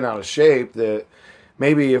and been out of shape, that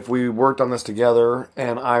maybe if we worked on this together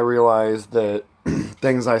and I realized that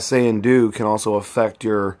things I say and do can also affect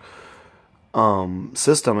your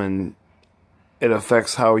system, and it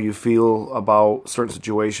affects how you feel about certain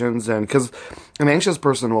situations. And because an anxious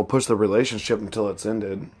person will push the relationship until it's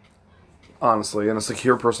ended, honestly, and a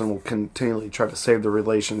secure person will continually try to save the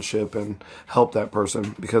relationship and help that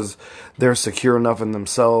person because they're secure enough in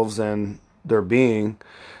themselves and their being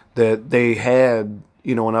that they had,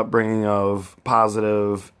 an upbringing of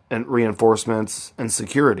positive and reinforcements and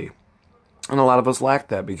security. And a lot of us lack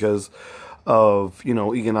that because of,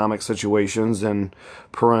 economic situations and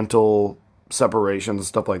parental separations and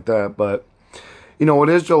stuff like that. But, it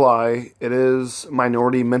is July. It is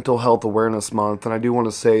Minority Mental Health Awareness Month. And I do want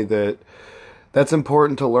to say that that's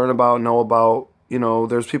important to learn about, know about.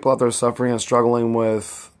 There's people out there suffering and struggling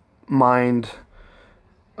with mind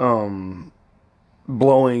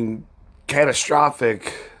blowing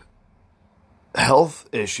catastrophic health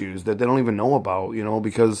issues that they don't even know about,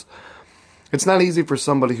 because it's not easy for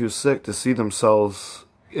somebody who's sick to see themselves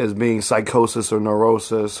as being psychosis or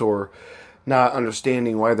neurosis or not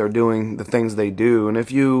understanding why they're doing the things they do. And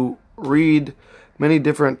if you read many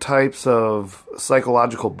different types of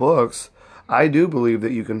psychological books, I do believe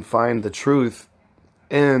that you can find the truth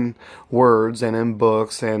in words and in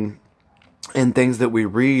books and in things that we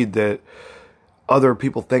read that other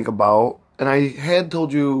people think about. And I had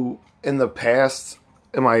told you in the past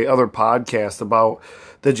in my other podcast about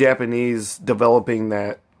the Japanese developing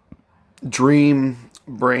that dream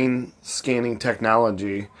brain scanning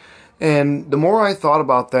technology. And the more I thought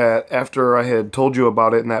about that after I had told you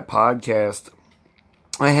about it in that podcast,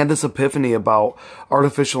 I had this epiphany about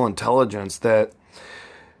artificial intelligence that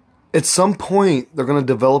at some point they're going to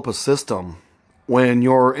develop a system when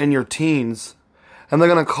you're in your teens, and they're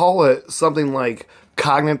going to call it something like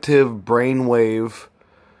cognitive brainwave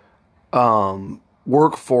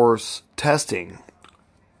workforce testing,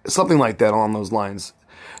 something like that along those lines.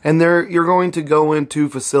 And you're going to go into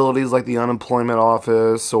facilities like the unemployment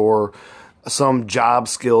office or some job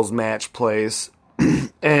skills match place,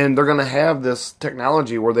 and they're going to have this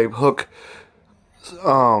technology where they hook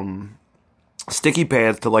sticky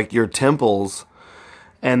pads to like your temples,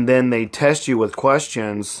 and then they test you with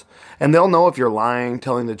questions, and they'll know if you're lying,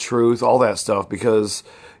 telling the truth, all that stuff, because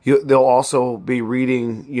they'll also be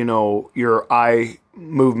reading, your eye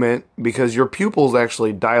movement, because your pupils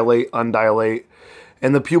actually dilate, undilate,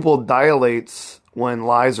 and the pupil dilates when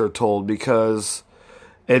lies are told because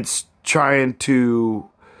it's trying to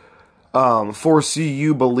foresee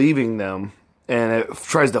you believing them, and it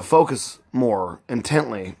tries to focus more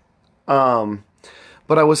intently. But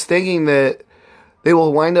I was thinking that they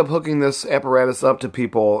will wind up hooking this apparatus up to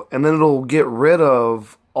people, and then it'll get rid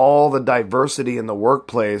of all the diversity in the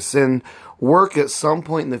workplace. And work at some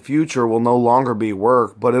point in the future will no longer be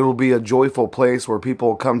work, but it'll be a joyful place where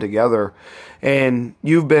people come together. And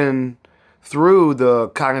you've been through the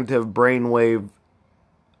cognitive brainwave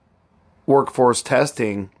workforce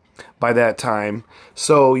testing by that time.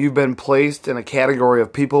 So you've been placed in a category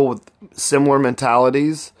of people with similar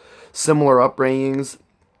mentalities, similar upbringings.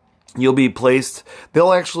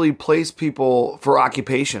 They'll actually place people for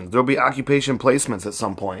occupations. There'll be occupation placements at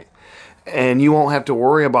some point. And you won't have to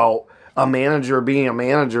worry about a manager being a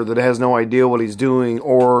manager that has no idea what he's doing,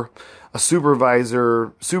 or a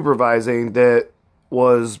supervisor supervising that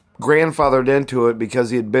was grandfathered into it because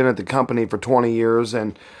he had been at the company for 20 years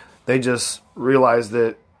and they just realized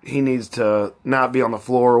that he needs to not be on the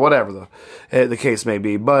floor, or whatever the case may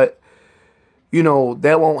be. But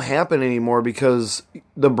that won't happen anymore because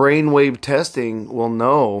the brainwave testing will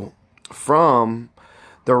know from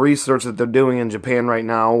the research that they're doing in Japan right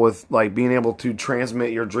now with like being able to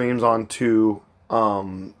transmit your dreams onto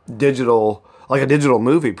digital, like a digital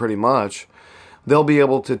movie pretty much. They'll be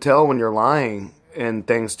able to tell when you're lying and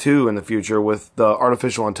things too in the future with the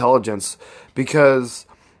artificial intelligence, because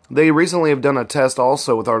they recently have done a test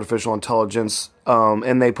also with artificial intelligence,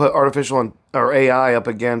 and they put AI up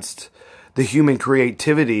against the human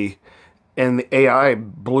creativity, and the AI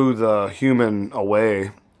blew the human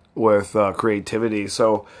away with creativity.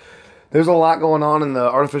 So there's a lot going on in the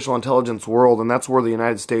artificial intelligence world, and that's where the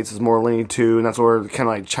United States is more leaning to, and that's where kind of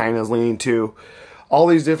like China is leaning to. All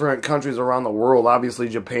these different countries around the world, obviously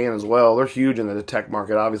Japan as well, they're huge in the tech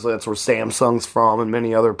market. Obviously that's where Samsung's from and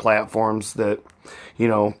many other platforms that,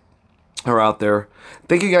 are out there.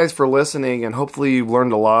 Thank you guys for listening, and hopefully you've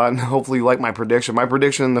learned a lot, and hopefully you like my prediction. My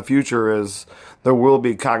prediction in the future is there will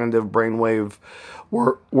be cognitive brainwave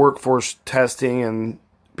workforce testing, and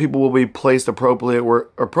people will be placed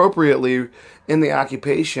appropriately in the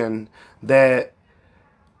occupation that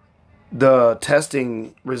the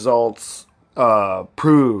testing results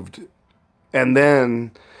proved. And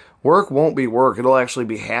then work won't be work. It'll actually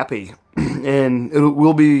be happy. And it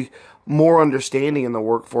will be more understanding in the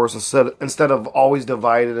workforce instead of always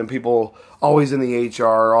divided and people always in the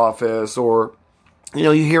HR office, or,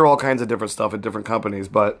 you hear all kinds of different stuff at different companies.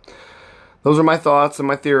 But those are my thoughts and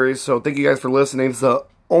my theories. So thank you guys for listening. It's the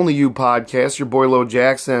Only You podcast, your boy Lo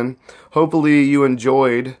Jackson. Hopefully you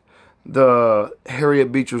enjoyed the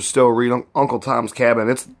Harriet Beecher Stowe read Uncle Tom's Cabin.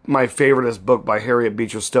 It's my favoriteest book by Harriet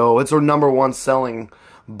Beecher Stowe. It's her #1 selling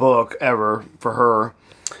book ever for her.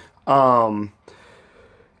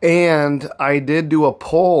 And I did do a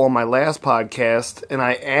poll on my last podcast, and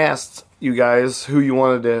I asked you guys who you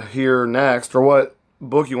wanted to hear next, or what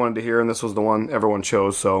book you wanted to hear, and this was the one everyone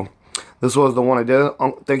chose, so this was the one I did.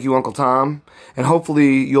 Thank you, Uncle Tom. And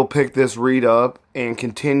hopefully you'll pick this read up and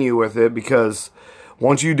continue with it, because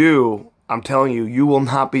once you do, I'm telling you, you will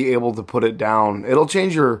not be able to put it down. It'll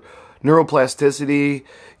change your neuroplasticity.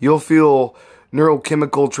 You'll feel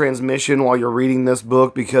neurochemical transmission while you're reading this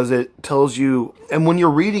book, because it tells you, and when you're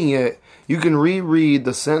reading it, you can reread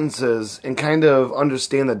the sentences and kind of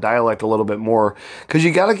understand the dialect a little bit more, because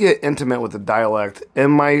you got to get intimate with the dialect.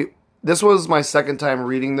 And this was my second time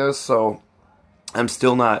reading this, so I'm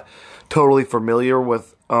still not totally familiar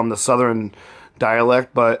with the Southern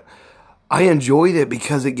dialect, but I enjoyed it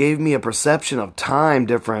because it gave me a perception of time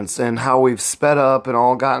difference and how we've sped up and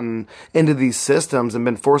all gotten into these systems and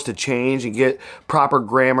been forced to change and get proper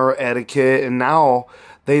grammar, etiquette, and now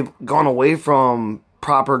they've gone away from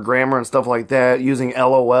proper grammar and stuff like that, using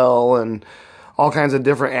LOL and all kinds of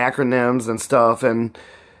different acronyms and stuff, and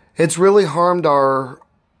it's really harmed our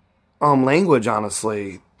language,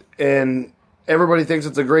 honestly. And everybody thinks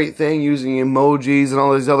it's a great thing using emojis and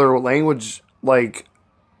all these other language, like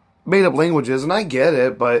made up languages, and I get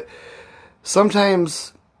it, but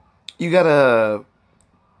sometimes you gotta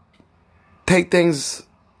take things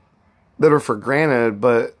that are for granted,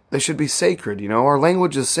 but they should be sacred, you know? Our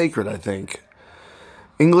language is sacred, I think.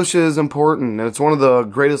 English is important, and it's one of the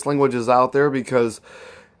greatest languages out there, because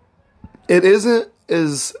it isn't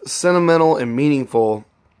as sentimental and meaningful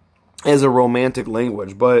as a romantic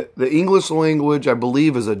language, but the English language, I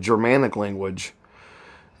believe, is a Germanic language,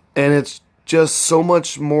 and it's just so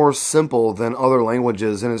much more simple than other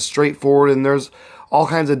languages, and it's straightforward, and there's all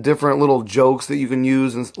kinds of different little jokes that you can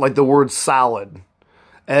use, and like the word salad.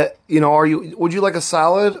 Would you like a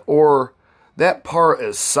salad? Or that part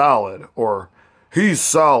is solid, or he's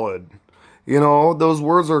solid. Those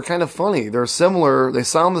words are kind of funny. They're similar, they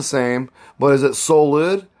sound the same, but is it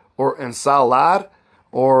solid or en salad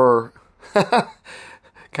or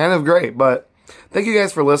kind of great. But thank you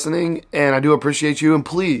guys for listening, and I do appreciate you, and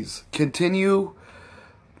please continue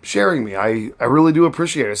sharing me. I really do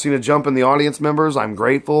appreciate it. I've seen a jump in the audience members. I'm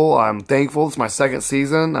grateful. I'm thankful. It's my second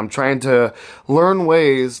season. I'm trying to learn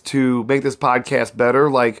ways to make this podcast better.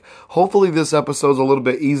 Like, hopefully this episode's a little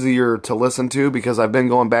bit easier to listen to, because I've been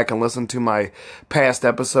going back and listening to my past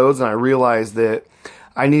episodes, and I realized that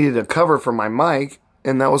I needed a cover for my mic.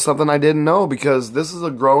 And that was something I didn't know, because this is a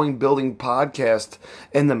growing, building podcast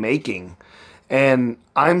in the making. And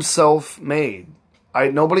I'm self-made.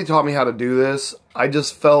 Nobody taught me how to do this. I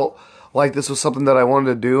just felt like this was something that I wanted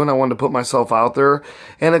to do, and I wanted to put myself out there.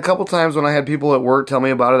 And a couple times when I had people at work tell me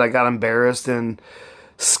about it, I got embarrassed and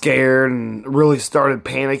scared and really started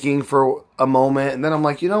panicking for a moment. And then I'm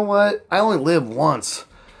like, you know what? I only live once.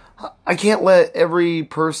 I can't let every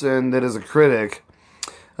person that is a critic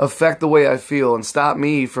affect the way I feel and stop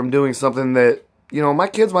me from doing something that, my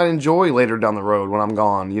kids might enjoy later down the road when I'm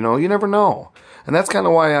gone. You never know. And that's kind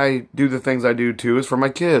of why I do the things I do too, is for my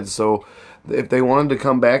kids. So if they wanted to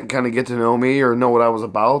come back and kind of get to know me or know what I was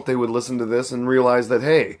about, they would listen to this and realize that,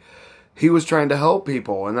 hey, he was trying to help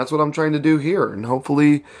people, and that's what I'm trying to do here. And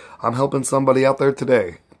hopefully I'm helping somebody out there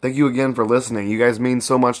today. Thank you again for listening. You guys mean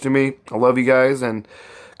so much to me. I love you guys, and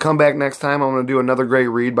come back next time. I'm going to do another great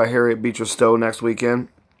read by Harriet Beecher Stowe next weekend.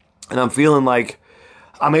 And I'm feeling like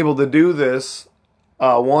I'm able to do this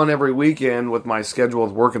one every weekend with my schedule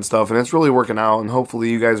with work and stuff, and it's really working out, and hopefully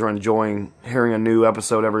you guys are enjoying hearing a new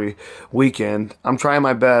episode every weekend. I'm trying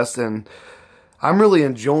my best, and I'm really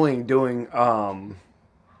enjoying doing,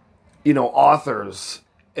 authors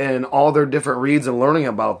and all their different reads and learning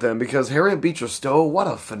about them, because Harriet Beecher Stowe, what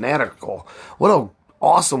a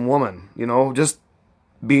awesome woman, just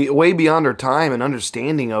be way beyond her time and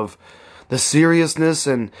understanding of the seriousness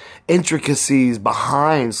and intricacies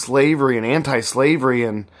behind slavery and anti-slavery,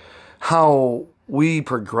 and how we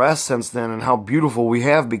progressed since then, and how beautiful we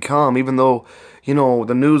have become, even though,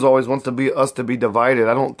 the news always wants us to be divided.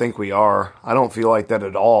 I don't think we are. I don't feel like that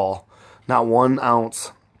at all. Not 1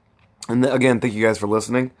 ounce. And again, thank you guys for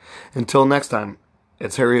listening. Until next time,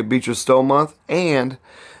 it's Harriet Beecher Stowe Month, and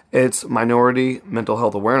it's Minority Mental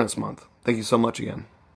Health Awareness Month. Thank you so much again.